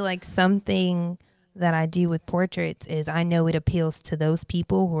 But I feel like something that I do with portraits is I know it appeals to those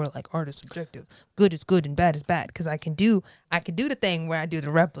people who are like, art is subjective, good is good and bad is bad, because I can do the thing where I do the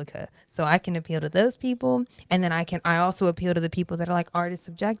replica, so I can appeal to those people. And then I also appeal to the people that are like, art is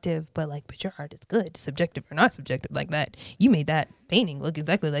subjective, but your art is good, subjective or not subjective, like that, you made that painting look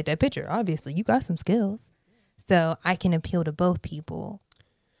exactly like that picture, obviously you got some skills. So I can appeal to both people,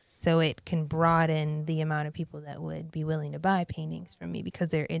 so it can broaden the amount of people that would be willing to buy paintings from me, because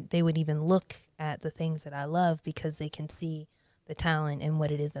they would even look at the things that I love because they can see the talent and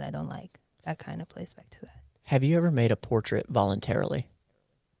what it is that I don't like. That kind of plays back to that. Have you ever made a portrait voluntarily?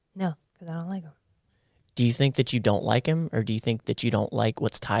 No, because I don't like them. Do you think that you don't like him, or do you think that you don't like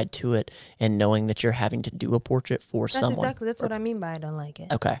what's tied to it and knowing that you're having to do a portrait for someone? That's what I mean by I don't like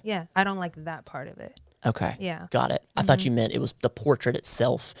it. Okay. Yeah, I don't like that part of it. Okay. Yeah. Got it. I thought you meant it was the portrait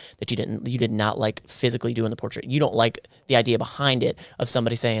itself that you did not like physically doing the portrait. You don't like the idea behind it of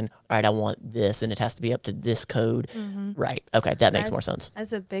somebody saying, all right, I want this and it has to be up to this code. Right. Okay. That makes more sense.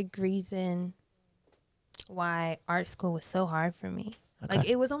 That's a big reason why art school was so hard for me. Okay. Like,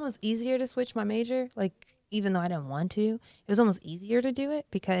 it was almost easier to switch my major. Like, even though I didn't want to, it was almost easier to do it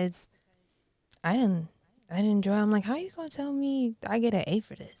because I didn't enjoy it. I'm like, how are you going to tell me I get an A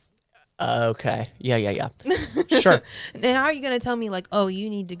for this? Okay. Yeah. Sure. And how are you going to tell me, like, oh, you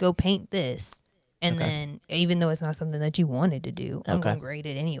need to go paint this? And then, even though it's not something that you wanted to do, I'm going to grade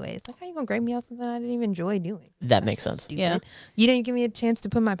it anyways. Like, how are you going to grade me on something I didn't even enjoy doing? That makes sense. Stupid. Yeah. You didn't give me a chance to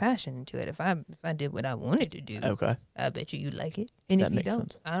put my passion into it. If I did what I wanted to do, Okay. I bet you like it. And That if you makes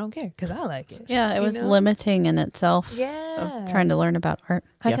don't, sense. I don't care, because I like it. Yeah, it You was know? limiting in itself Yeah. of trying to learn about art.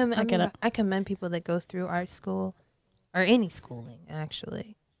 Yeah. I commend people that go through art school or any schooling,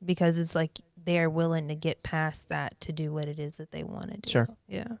 actually, because it's like they're willing to get past that to do what it is that they want to do. Sure.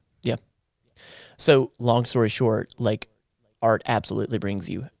 Yeah. So long story short, like art absolutely brings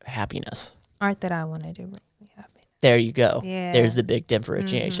you happiness. Art that I want to do makes me happy. There you go. Yeah. There's the big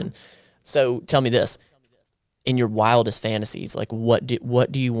differentiation. So tell me this, in your wildest fantasies, like what do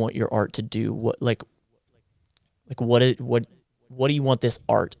you want your art to do? What do you want this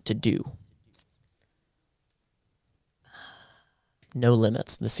art to do? No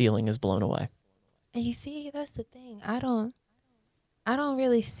limits. The ceiling is blown away. And you see, that's the thing. I don't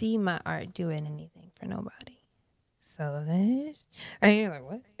really see my art doing anything for nobody. So that's, and you're like,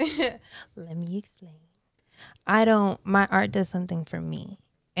 what? Let me explain. My art does something for me.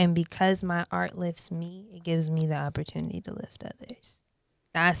 And because my art lifts me, it gives me the opportunity to lift others.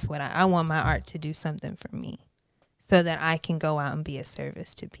 That's what I want my art to do, something for me, so that I can go out and be a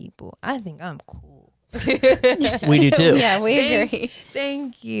service to people. I think I'm cool. We do too. Yeah, we agree.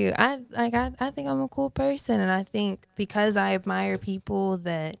 Thank you. I think I'm a cool person, and I think because I admire people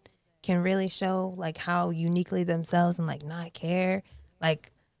that can really show like how uniquely themselves and like not care.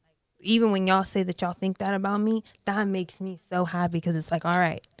 Like, even when y'all say that y'all think that about me, that makes me so happy, because it's like, all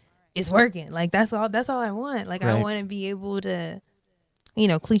right, it's working. Like, that's all I want. Like, Right. I want to be able to,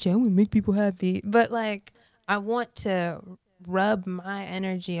 cliche, I want to make people happy, but like, I want to rub my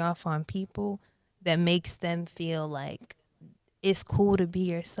energy off on people that makes them feel like it's cool to be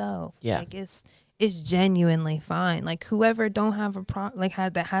yourself. Yeah. Like, it's genuinely fine. Like, whoever don't have a problem, like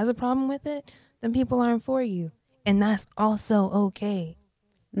that has a problem with it, then people aren't for you. And that's also okay.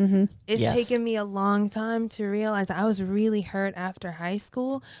 It's Yes. taken me a long time to realize I was really hurt after high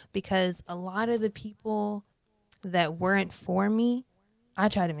school because a lot of the people that weren't for me, I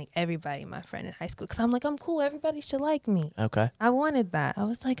tried to make everybody my friend in high school because I'm like, I'm cool. Everybody should like me. Okay. I wanted that. I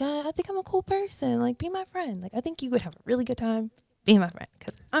was like, I think I'm a cool person. Like, be my friend. Like, I think you would have a really good time being my friend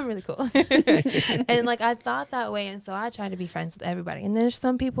because I'm really cool. And like, I thought that way. And so I tried to be friends with everybody. And there's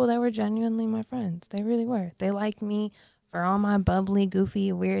some people that were genuinely my friends. They really were. They liked me for all my bubbly,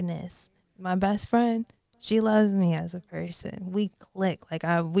 goofy weirdness. My best friend, she loves me as a person. We click. Like,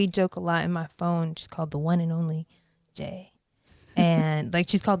 we joke a lot in my phone. She's called the one and only Jay. And like,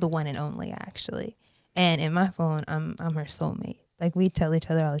 she's called the one and only, actually. And in my phone, I'm her soulmate. Like, we tell each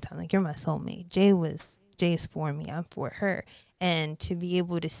other all the time, like, you're my soulmate. Jay is for me. I'm for her. And to be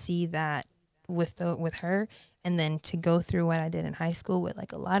able to see that with her, and then to go through what I did in high school with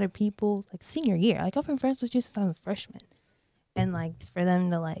like a lot of people, like senior year, like I've been friends with you since I was a freshman. And like for them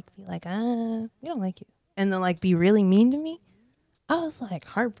to like be like, we don't like you. And then like be really mean to me. I was like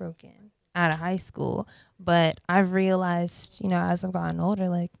heartbroken out of high school. But I've realized, as I've gotten older,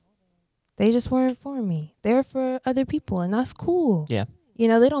 like they just weren't for me. They're for other people, and that's cool. Yeah.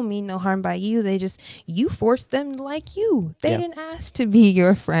 They don't mean no harm by you. You forced them to like you. They Yeah. didn't ask to be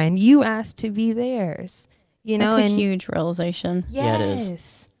your friend. You asked to be theirs. That's a huge realization. Yes. Yeah, it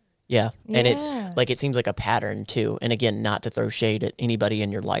is. Yeah. And it's Yeah. like, it seems like a pattern too. And again, not to throw shade at anybody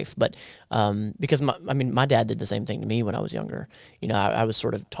in your life, but because my dad did the same thing to me when I was younger. I was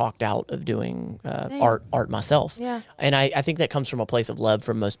sort of talked out of doing art myself. Yeah. And I think that comes from a place of love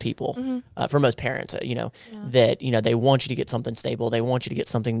from most people, from most parents, that, they want you to get something stable. They want you to get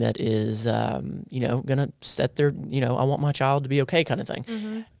something that is, going to set their, I want my child to be okay kind of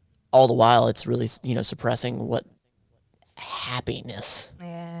thing. All the while, it's really, suppressing what happiness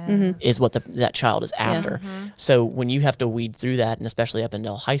is what that child is after. So when you have to weed through that, and especially up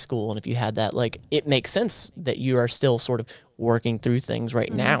until high school, and if you had that, like, it makes sense that you are still sort of working through things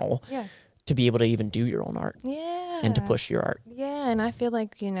right now to be able to even do your own art and to push your art. Yeah, and I feel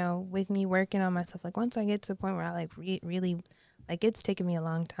like, with me working on myself, like once I get to a point where I like really, like it's taken me a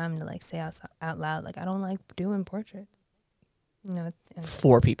long time to like say out loud, like I don't like doing portraits.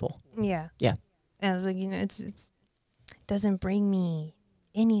 For people. Yeah. Yeah. And I was like, it's doesn't bring me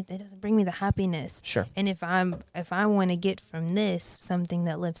anything. It doesn't bring me the happiness. Sure. And if I want to get from this something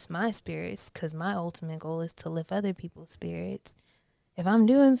that lifts my spirits, because my ultimate goal is to lift other people's spirits. If I'm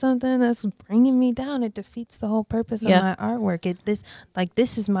doing something that's bringing me down, it defeats the whole purpose of my artwork.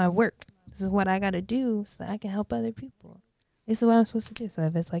 This is my work. This is what I got to do so that I can help other people. This is what I'm supposed to do. So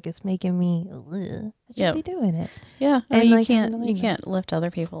if it's like it's making me, I should be doing it. Yeah, and you like, can't lift other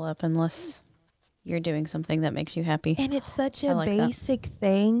people up unless you're doing something that makes you happy. And it's such a like basic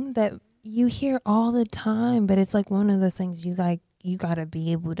thing that you hear all the time, but it's like one of those things you got to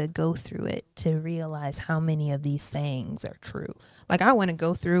be able to go through it to realize how many of these sayings are true. Like I want to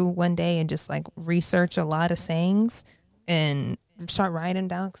go through one day and just like research a lot of sayings and start writing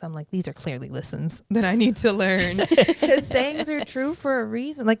down, because I'm like, these are clearly lessons that I need to learn, because sayings are true for a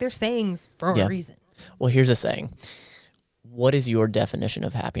reason. Like they're sayings for a reason. Well, here's a saying. What is your definition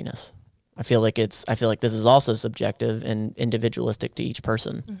of happiness? I feel like this is also subjective and individualistic to each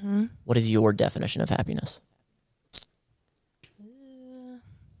person. What is your definition of happiness?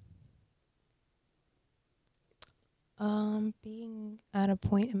 Being at a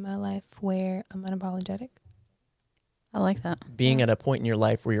point in my life where I'm unapologetic. I like that. Being at a point in your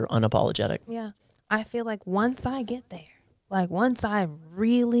life where you're unapologetic. Yeah. I feel like once I get there, like once I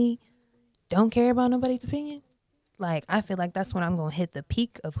really don't care about nobody's opinion, like I feel like that's when I'm going to hit the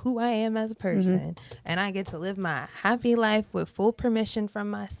peak of who I am as a person. And I get to live my happy life with full permission from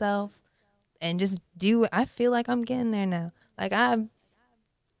myself and just do it. I feel like I'm getting there now. Like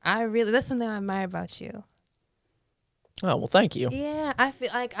I really, that's something I admire about you. Oh, well, thank you. Yeah. I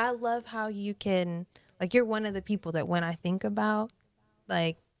feel like I love how you can, like, you're one of the people that when I think about,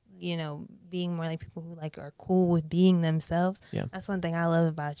 like, being more like people who like are cool with being themselves. Yeah. That's one thing I love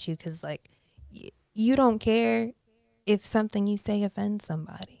about you, because like you don't care if something you say offends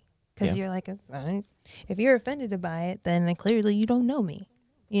somebody, because you're like, if you're offended by it, then clearly you don't know me,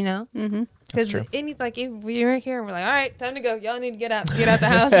 Because if we're here and we're like, all right, time to go, y'all need to get out the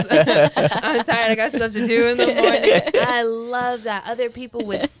house. I'm tired, I got stuff to do in the morning. I love that other people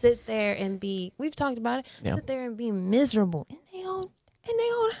would sit there and we've talked about it, sit there and be miserable in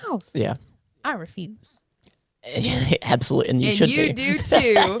their own house. Yeah. I refuse. Absolutely. And you should you be. do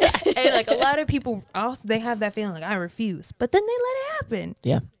too. And like a lot of people also, they have that feeling like I refuse, but then they let it happen.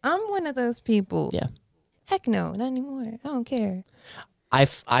 Yeah. I'm one of those people. Yeah. Heck no, not anymore. I don't care. I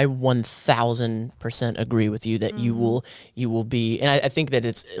 1000% agree with you that you will be, and I think that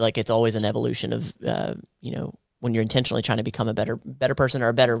it's always an evolution of, when you're intentionally trying to become a better person or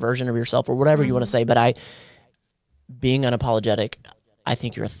a better version of yourself or whatever you want to say. But being unapologetic, I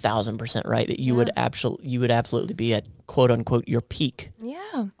think you're 1000% right that you would absolutely be at quote unquote your peak.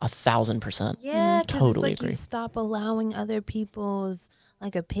 Yeah. 1000%. Yeah. 'Cause Totally it's like agree. you stop allowing other people's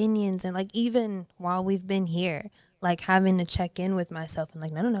like opinions, and like even while we've been here, like having to check in with myself and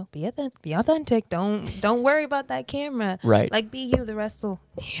like, no, be authentic. Don't worry about that camera. Right. Like be you. The rest will.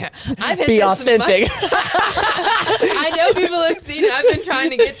 Yeah. I've hit Be this authentic. I know people have seen it. I've been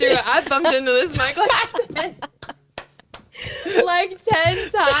trying to get through it. I bumped into this mic like 10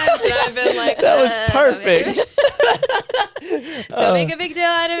 times, and I've been like, That was perfect. Don't make a big deal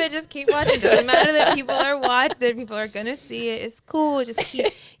out of it. Just keep watching. Doesn't matter that people are watching. That people are gonna see it. It's cool. Just keep.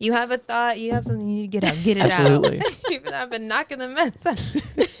 You have a thought. You have something you need to get out. Get it Absolutely. out. Even though I've been knocking the mess out.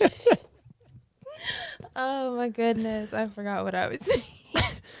 Oh my goodness! I forgot what I was saying.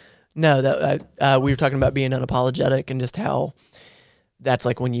 No, we were talking about being unapologetic and just how that's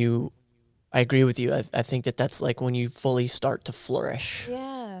like when you. I agree with you. I think that's like when you fully start to flourish.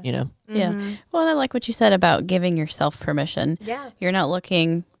 Yeah. You know. Yeah. Well, and I like what you said about giving yourself permission. Yeah. You're not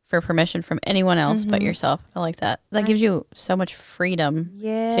looking for permission from anyone else but yourself. I like that. That gives you so much freedom.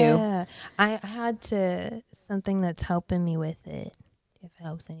 Yeah. I had something that's helping me with it, if it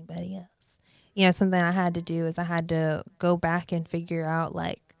helps anybody else. Something I had to do is I had to go back and figure out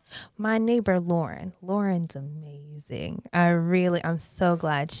like my neighbor, Lauren's amazing. I'm so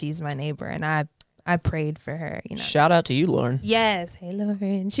glad she's my neighbor, and I prayed for her, Shout out to you, Lauren. Yes. Hey,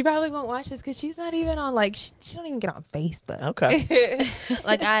 Lauren. She probably won't watch this because she's not even on she don't even get on Facebook. Okay.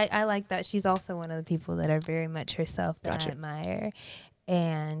 Like I like that. She's also one of the people that are very much herself that Gotcha. I admire.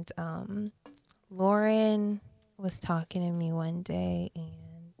 And Lauren was talking to me one day, and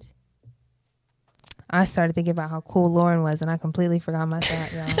I started thinking about how cool Lauren was, and I completely forgot my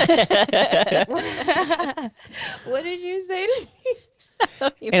thought, y'all. What did you say to me?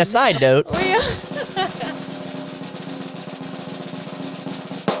 And a side note,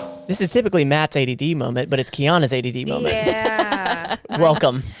 this is typically Matt's ADD moment, but it's Keiana's ADD moment. Yeah.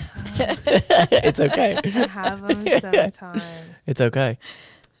 Welcome. It's okay. I have them sometimes. It's okay.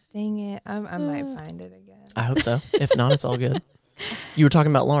 Dang it. I might find it again. I hope so. If not, it's all good. You were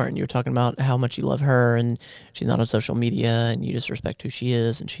talking about Lauren. You were talking about how much you love her, and she's not on social media, and you just respect who she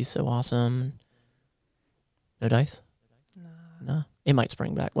is, and she's so awesome. No dice? No. It might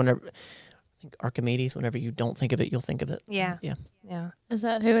spring back. Whenever, I think Archimedes, whenever you don't think of it, you'll think of it. Yeah. Yeah. Yeah. Is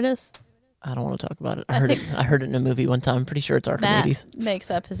that who it is? I don't want to talk about it. I heard it in a movie one time. I'm pretty sure it's Archimedes. Matt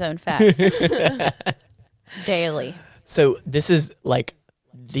makes up his own facts daily. So this is like,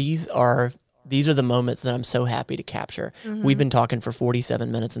 these are the moments that I'm so happy to capture. We've been talking for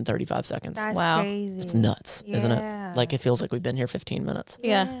 47 minutes and 35 seconds. That's Wow. crazy. It's nuts, isn't Yeah. it? Like, it feels like we've been here 15 minutes.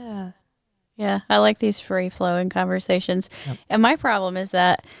 Yeah. Yeah, I like these free-flowing conversations. Yep. And my problem is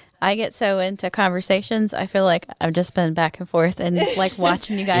that I get so into conversations, I feel like I've just been back and forth and like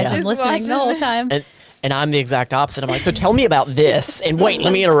watching you guys Yeah. and listening the whole time. And I'm the exact opposite. I'm like, so tell me about this. And wait,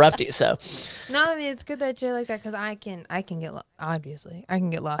 let me interrupt you. So No, I mean, it's good that you're like that, because I can get obviously I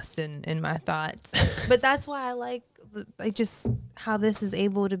can get lost in my thoughts, but that's why I like just how this is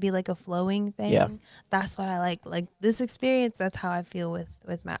able to be like a flowing thing. Yeah. That's what I like this experience. That's how I feel with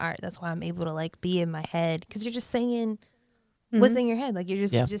my art. That's why I'm able to like be in my head, because you're just saying what's in your head. Like you're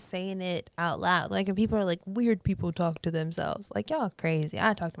just saying it out loud. Like, and people are like, weird people talk to themselves. Like, y'all crazy.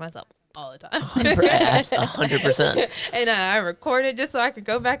 I talk to myself all the time. 100%. And I record it just so I could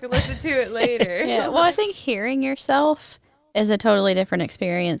go back and listen to it later. Yeah, well, I think hearing yourself is a totally different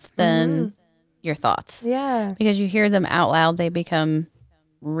experience than your thoughts. Yeah. Because you hear them out loud, they become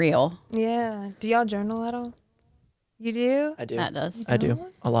real. Yeah. Do y'all journal at all? You do? I do. That does. I do.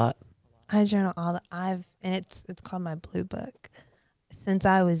 A lot. I journal and it's called my blue book. Since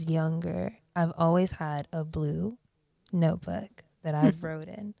I was younger, I've always had a blue notebook that I've wrote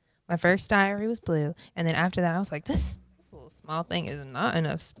in. My first diary was blue, and then after that I was like, this little small thing is not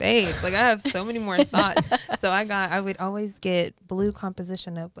enough space. Like, I have so many more thoughts. So I would always get blue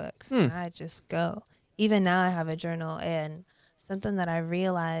composition notebooks, and I just go. Even now I have a journal, and something that I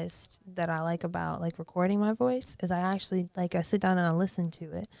realized that I like about like recording my voice is I actually like I sit down and I listen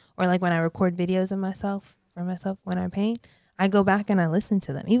to it. Or like when I record videos of myself when I paint, I go back and I listen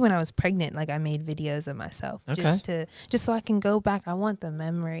to them. Even when I was pregnant, like I made videos of myself just so I can go back. I want the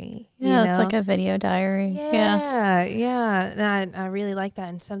memory. Yeah, you know? it's like a video diary. Yeah. And I really like that.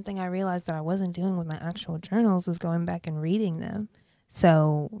 And something I realized that I wasn't doing with my actual journals was going back and reading them.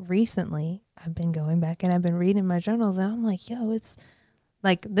 So recently I've been going back and I've been reading my journals, and I'm like, yo, it's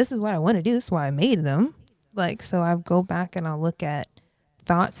like, this is what I want to do. This is why I made them. Like, so I go back and I'll look at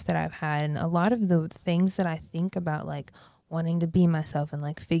thoughts that I've had, and a lot of the things that I think about, like wanting to be myself and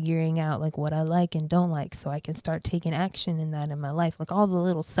like figuring out like what I like and don't like, so I can start taking action in that in my life. Like all the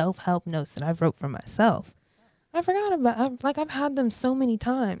little self-help notes that I've wrote for myself, I forgot about. I've had them so many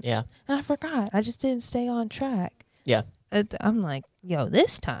times. Yeah. And I forgot. I just didn't stay on track. Yeah. I'm like, yo,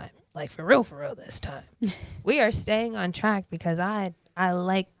 this time, like for real this time, we are staying on track because I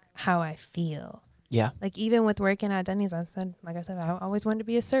like how I feel. Yeah. Like even with working at Denny's, I always wanted to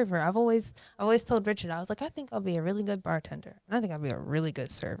be a server. I've always told Richard, I was like, I think I'll be a really good bartender, and I think I'll be a really good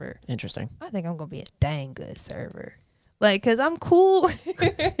server. Interesting. I think I'm gonna be a dang good server, like, cause I'm cool.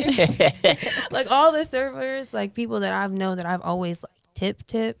 Like all the servers, like people that I've known that I've always like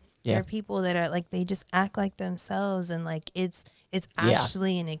tip. Yeah. They're people that are like, they just act like themselves, and like it's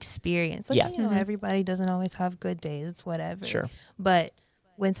actually an experience. Like, Yeah. you know, everybody doesn't always have good days. It's whatever. Sure. But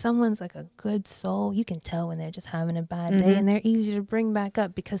when someone's like a good soul, you can tell when they're just having a bad day, and they're easy to bring back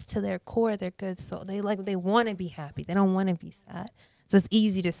up because to their core, they're good soul. They want to be happy. They don't want to be sad. So it's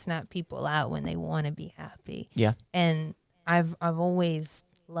easy to snap people out when they want to be happy. Yeah. And I've always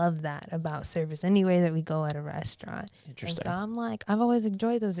loved that about service anyway that we go at a restaurant. Interesting. And so I'm like, I've always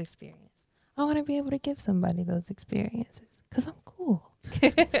enjoyed those experiences. I want to be able to give somebody those experiences because I'm cool.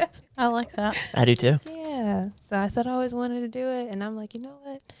 I like that. I do too. Yeah. So I said I always wanted to do it. And I'm like, you know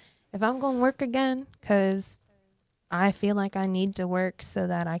what? If I'm going to work again, because I feel like I need to work so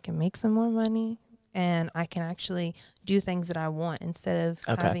that I can make some more money and I can actually do things that I want instead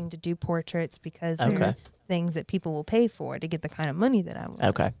of having to do portraits because they're things that people will pay for to get the kind of money that I want.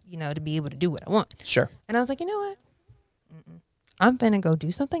 Okay. You know, to be able to do what I want. Sure. And I was like, you know what? I'm going to go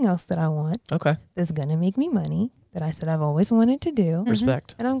do something else that I want. Okay. That's going to make me money that I said I've always wanted to do.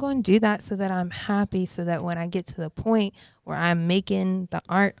 Respect. And I'm going to do that so that I'm happy, so that when I get to the point where I'm making the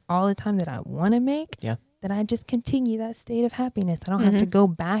art all the time that I want to make, that I just continue that state of happiness. I don't have to go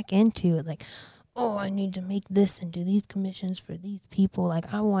back into it like, oh, I need to make this and do these commissions for these people.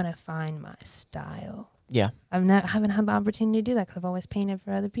 Like, I want to find my style. Yeah. I haven't had the opportunity to do that because I've always painted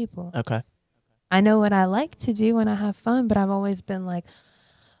for other people. Okay. I know what I like to do and I have fun, but I've always been like,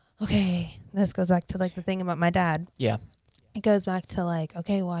 okay, this goes back to like the thing about my dad. Yeah. It goes back to like,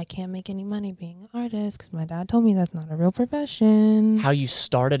 okay, well, I can't make any money being an artist because my dad told me that's not a real profession. How you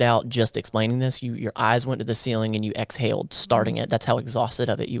started out just explaining this, your eyes went to the ceiling and you exhaled starting it. That's how exhausted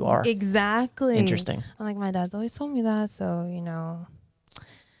of it you are. Exactly. Interesting. I'm like, my dad's always told me that. So, you know,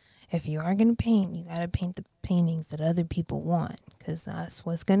 if you are going to paint, you got to paint the paintings that other people want because that's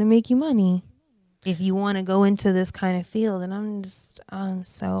what's going to make you money. If you want to go into this kind of field, and I'm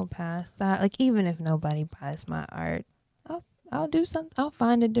so past that. Like, even if nobody buys my art, I'll do something. I'll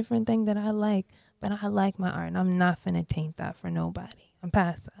find a different thing that I like, but I like my art and I'm not finna taint that for nobody. I'm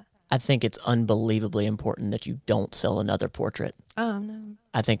past that. I think it's unbelievably important that you don't sell another portrait. No.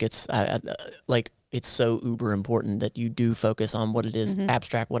 I think it's like it's so uber important that you do focus on what it is,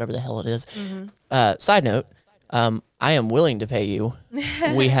 abstract, whatever the hell it is. Side note, I am willing to pay you.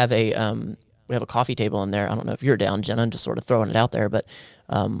 We have a coffee table in there. I don't know if you're down, Jenna. I'm just sort of throwing it out there, but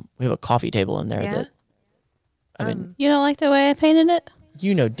we have a coffee table in there that, I mean, You don't like the way I painted it?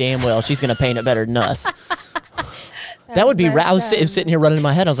 you know damn well she's going to paint it better than us. That would be I was sitting here running in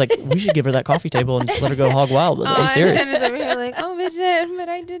my head. I was like, we should give her that coffee table and just let her go hog wild. But I'm serious. Over here like, oh, but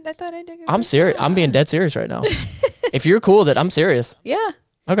I thought I did. I'm serious. I'm being dead serious right now. If you're cool with it, I'm serious. Yeah.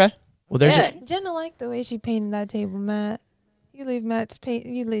 Okay. Well, there's Jenna liked the way she painted that table, Matt. You leave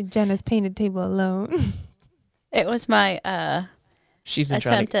Jenna's painted table alone. It was my she's been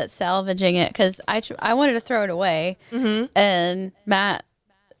trying attempt at salvaging it because I wanted to throw it away, and Matt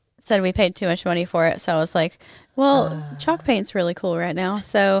said we paid too much money for it, so I was like, well, chalk paint's really cool right now,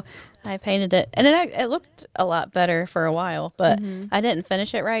 so I painted it, and it looked a lot better for a while, but I didn't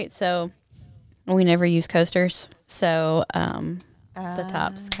finish it right, so we never use coasters, so the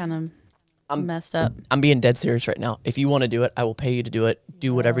top's kind of messed up. I'm being dead serious right now. If you want to do it, I will pay you to do it.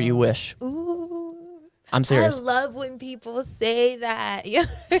 Do whatever you wish. Ooh. I'm serious. I love when people say that.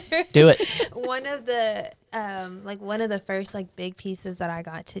 Do it. One of the first like big pieces that I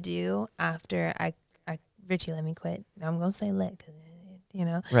got to do after Richie let me quit. Now I'm gonna say lit, 'cause, you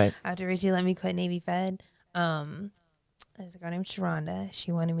know, Right. After Richie let me quit Navy Fed, there's a girl named Sharonda.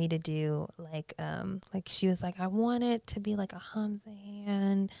 She wanted me to do like she was like, I want it to be like a Hamza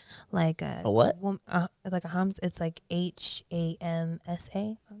hand, like a what? Like a Hamza. It's like HAMSA.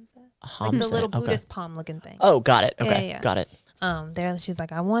 Hamza. Like Hamza, the little okay. Buddhist palm looking thing. Oh, got it. Okay, Yeah. got it. There she's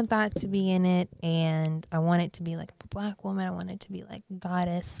like, I want that to be in it, and I want it to be like a black woman. I want it to be like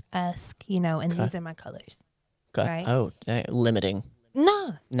goddess-esque, you know, and these are my colors. Okay. Right? Oh, dang, limiting.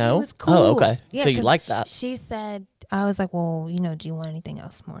 Nah. No? It was cool. Oh, okay. Yeah, So you 'cause like that? She said, I was like, well, do you want anything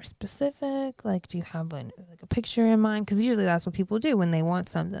else more specific? Like, do you have like a picture in mind? Because usually that's what people do when they want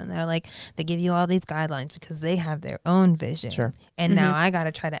something. They're like, they give you all these guidelines because they have their own vision. Sure. And now I got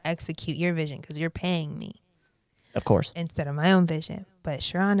to try to execute your vision because you're paying me Of course. instead of my own vision. But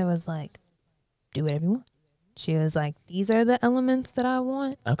Sharonda was like, do whatever you want. She was like, these are the elements that I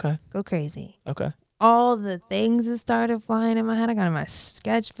want. Okay. Go crazy. Okay. All the things that started flying in my head. I got in my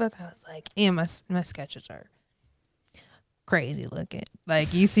sketchbook. I was like, and my sketches are crazy looking.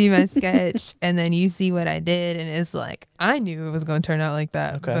 Like, you see my sketch and then you see what I did, and it's like, I knew it was going to turn out like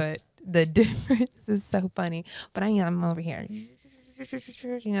that. Okay. But the difference is so funny. But I'm over here,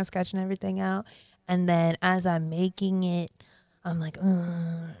 sketching everything out. And then as I'm making it, I'm like,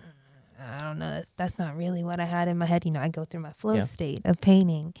 I don't know. That's not really what I had in my head. I go through my flow state of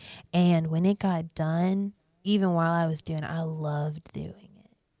painting. And when it got done, even while I was doing it, I loved doing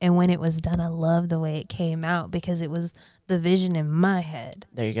it. And when it was done, I loved the way it came out because it was the vision in my head.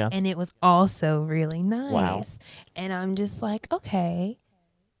 There you go. And it was also really nice. Wow. And I'm just like, okay,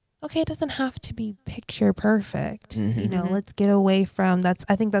 it doesn't have to be picture perfect. Let's get away from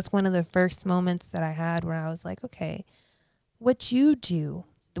I think that's one of the first moments that I had where I was like, okay, what you do,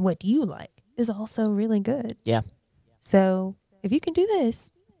 what you like is also really good. Yeah. So if you can do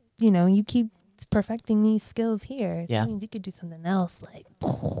this, you keep perfecting these skills here. Yeah. That means you could do something else. Like,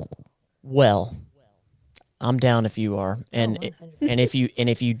 Well, I'm down if you are, and if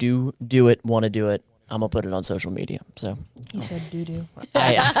you do it, want to do it, I'm gonna put it on social media. So you said doo-doo.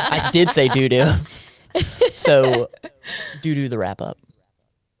 I did say doo-doo. So doo-doo the wrap up.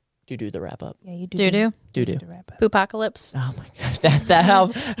 Doo-doo the wrap up. Yeah, you do. Doo-doo. Doo-doo. The wrap up. Poopocalypse. Oh my gosh, that how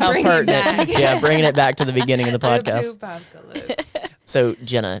Bring it back. pertinent. Yeah, bringing it back to the beginning of the podcast. Poopocalypse. So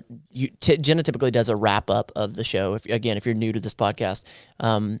Jenna, Jenna typically does a wrap up of the show. If you're new to this podcast,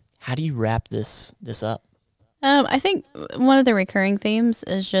 how do you wrap this up? I think one of the recurring themes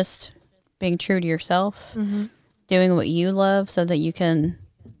is just being true to yourself, doing what you love so that you can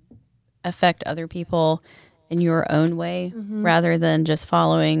affect other people in your own way rather than just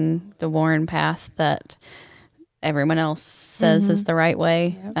following the worn path that everyone else says is the right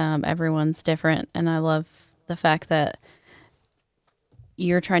way. Yep. Everyone's different. And I love the fact that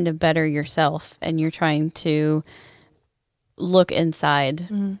you're trying to better yourself and you're trying to look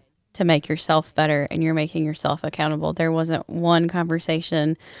inside to make yourself better, and you're making yourself accountable. There wasn't one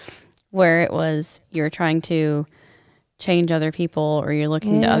conversation where it was you're trying to change other people or you're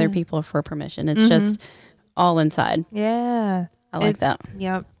looking to other people for permission. It's just all inside. Yeah. I like that.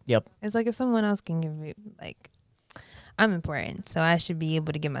 Yep. Yep. It's like if someone else can give me, I'm important, so I should be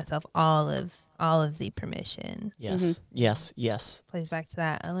able to give myself all of the permission. Yes. Yes. Plays back to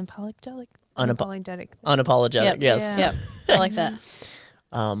that unapologetic. Unapologetic. Yes. Yep. I like that.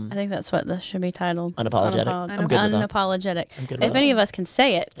 I think that's what this should be titled. Unapologetic. I'm good with that. Unapologetic. I'm good with If that. any of us can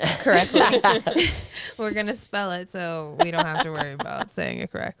say it correctly. We're gonna spell it so we don't have to worry about saying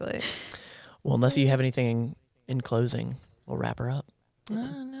it correctly. Well, unless you have anything in closing, we'll wrap her up.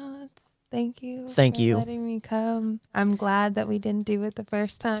 No, thank you. Thank for you. letting me come. I'm glad that we didn't do it the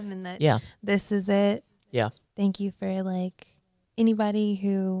first time and that this is it. Yeah. Thank you for anybody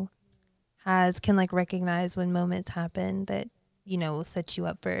who can recognize when moments happen that will set you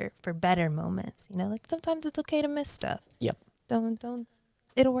up for better moments. Sometimes it's okay to miss stuff. Yep. Don't.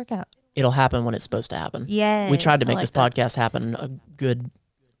 It'll work out. It'll happen when it's supposed to happen. Yes. We tried to make like this that. podcast happen a good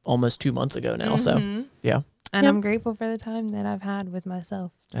almost 2 months ago now. So yeah, And I'm grateful for the time that I've had with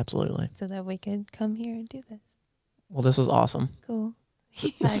myself absolutely. so that we could come here and do this. Well, this was awesome. Cool.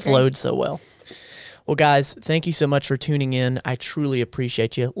 This agree. flowed so well. Well, guys, thank you so much for tuning in. I truly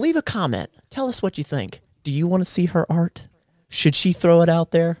appreciate you. Leave a comment. Tell us what you think. Do you want to see her art? Should she throw it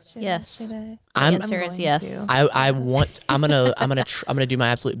out there? Yes. Should I? I'm answer is going yes. to. I'm gonna do my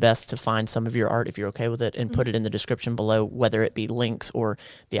absolute best to find some of your art if you're okay with it and put it in the description below, whether it be links or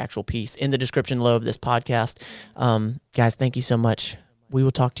the actual piece in the description below of this podcast. Guys, thank you so much. We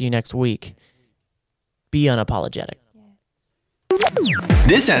will talk to you next week. Be unapologetic.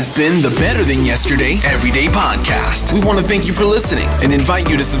 This has been the Better Than Yesterday Everyday Podcast. We want to thank you for listening and invite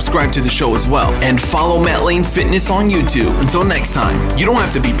you to subscribe to the show as well. And follow Matt Lane Fitness on YouTube. Until next time, you don't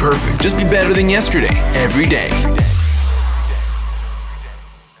have to be perfect. Just be better than yesterday every day.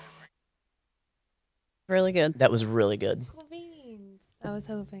 Really good. That was really good. Cool beans. I was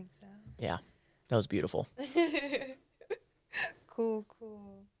hoping so. Yeah, that was beautiful. Cool.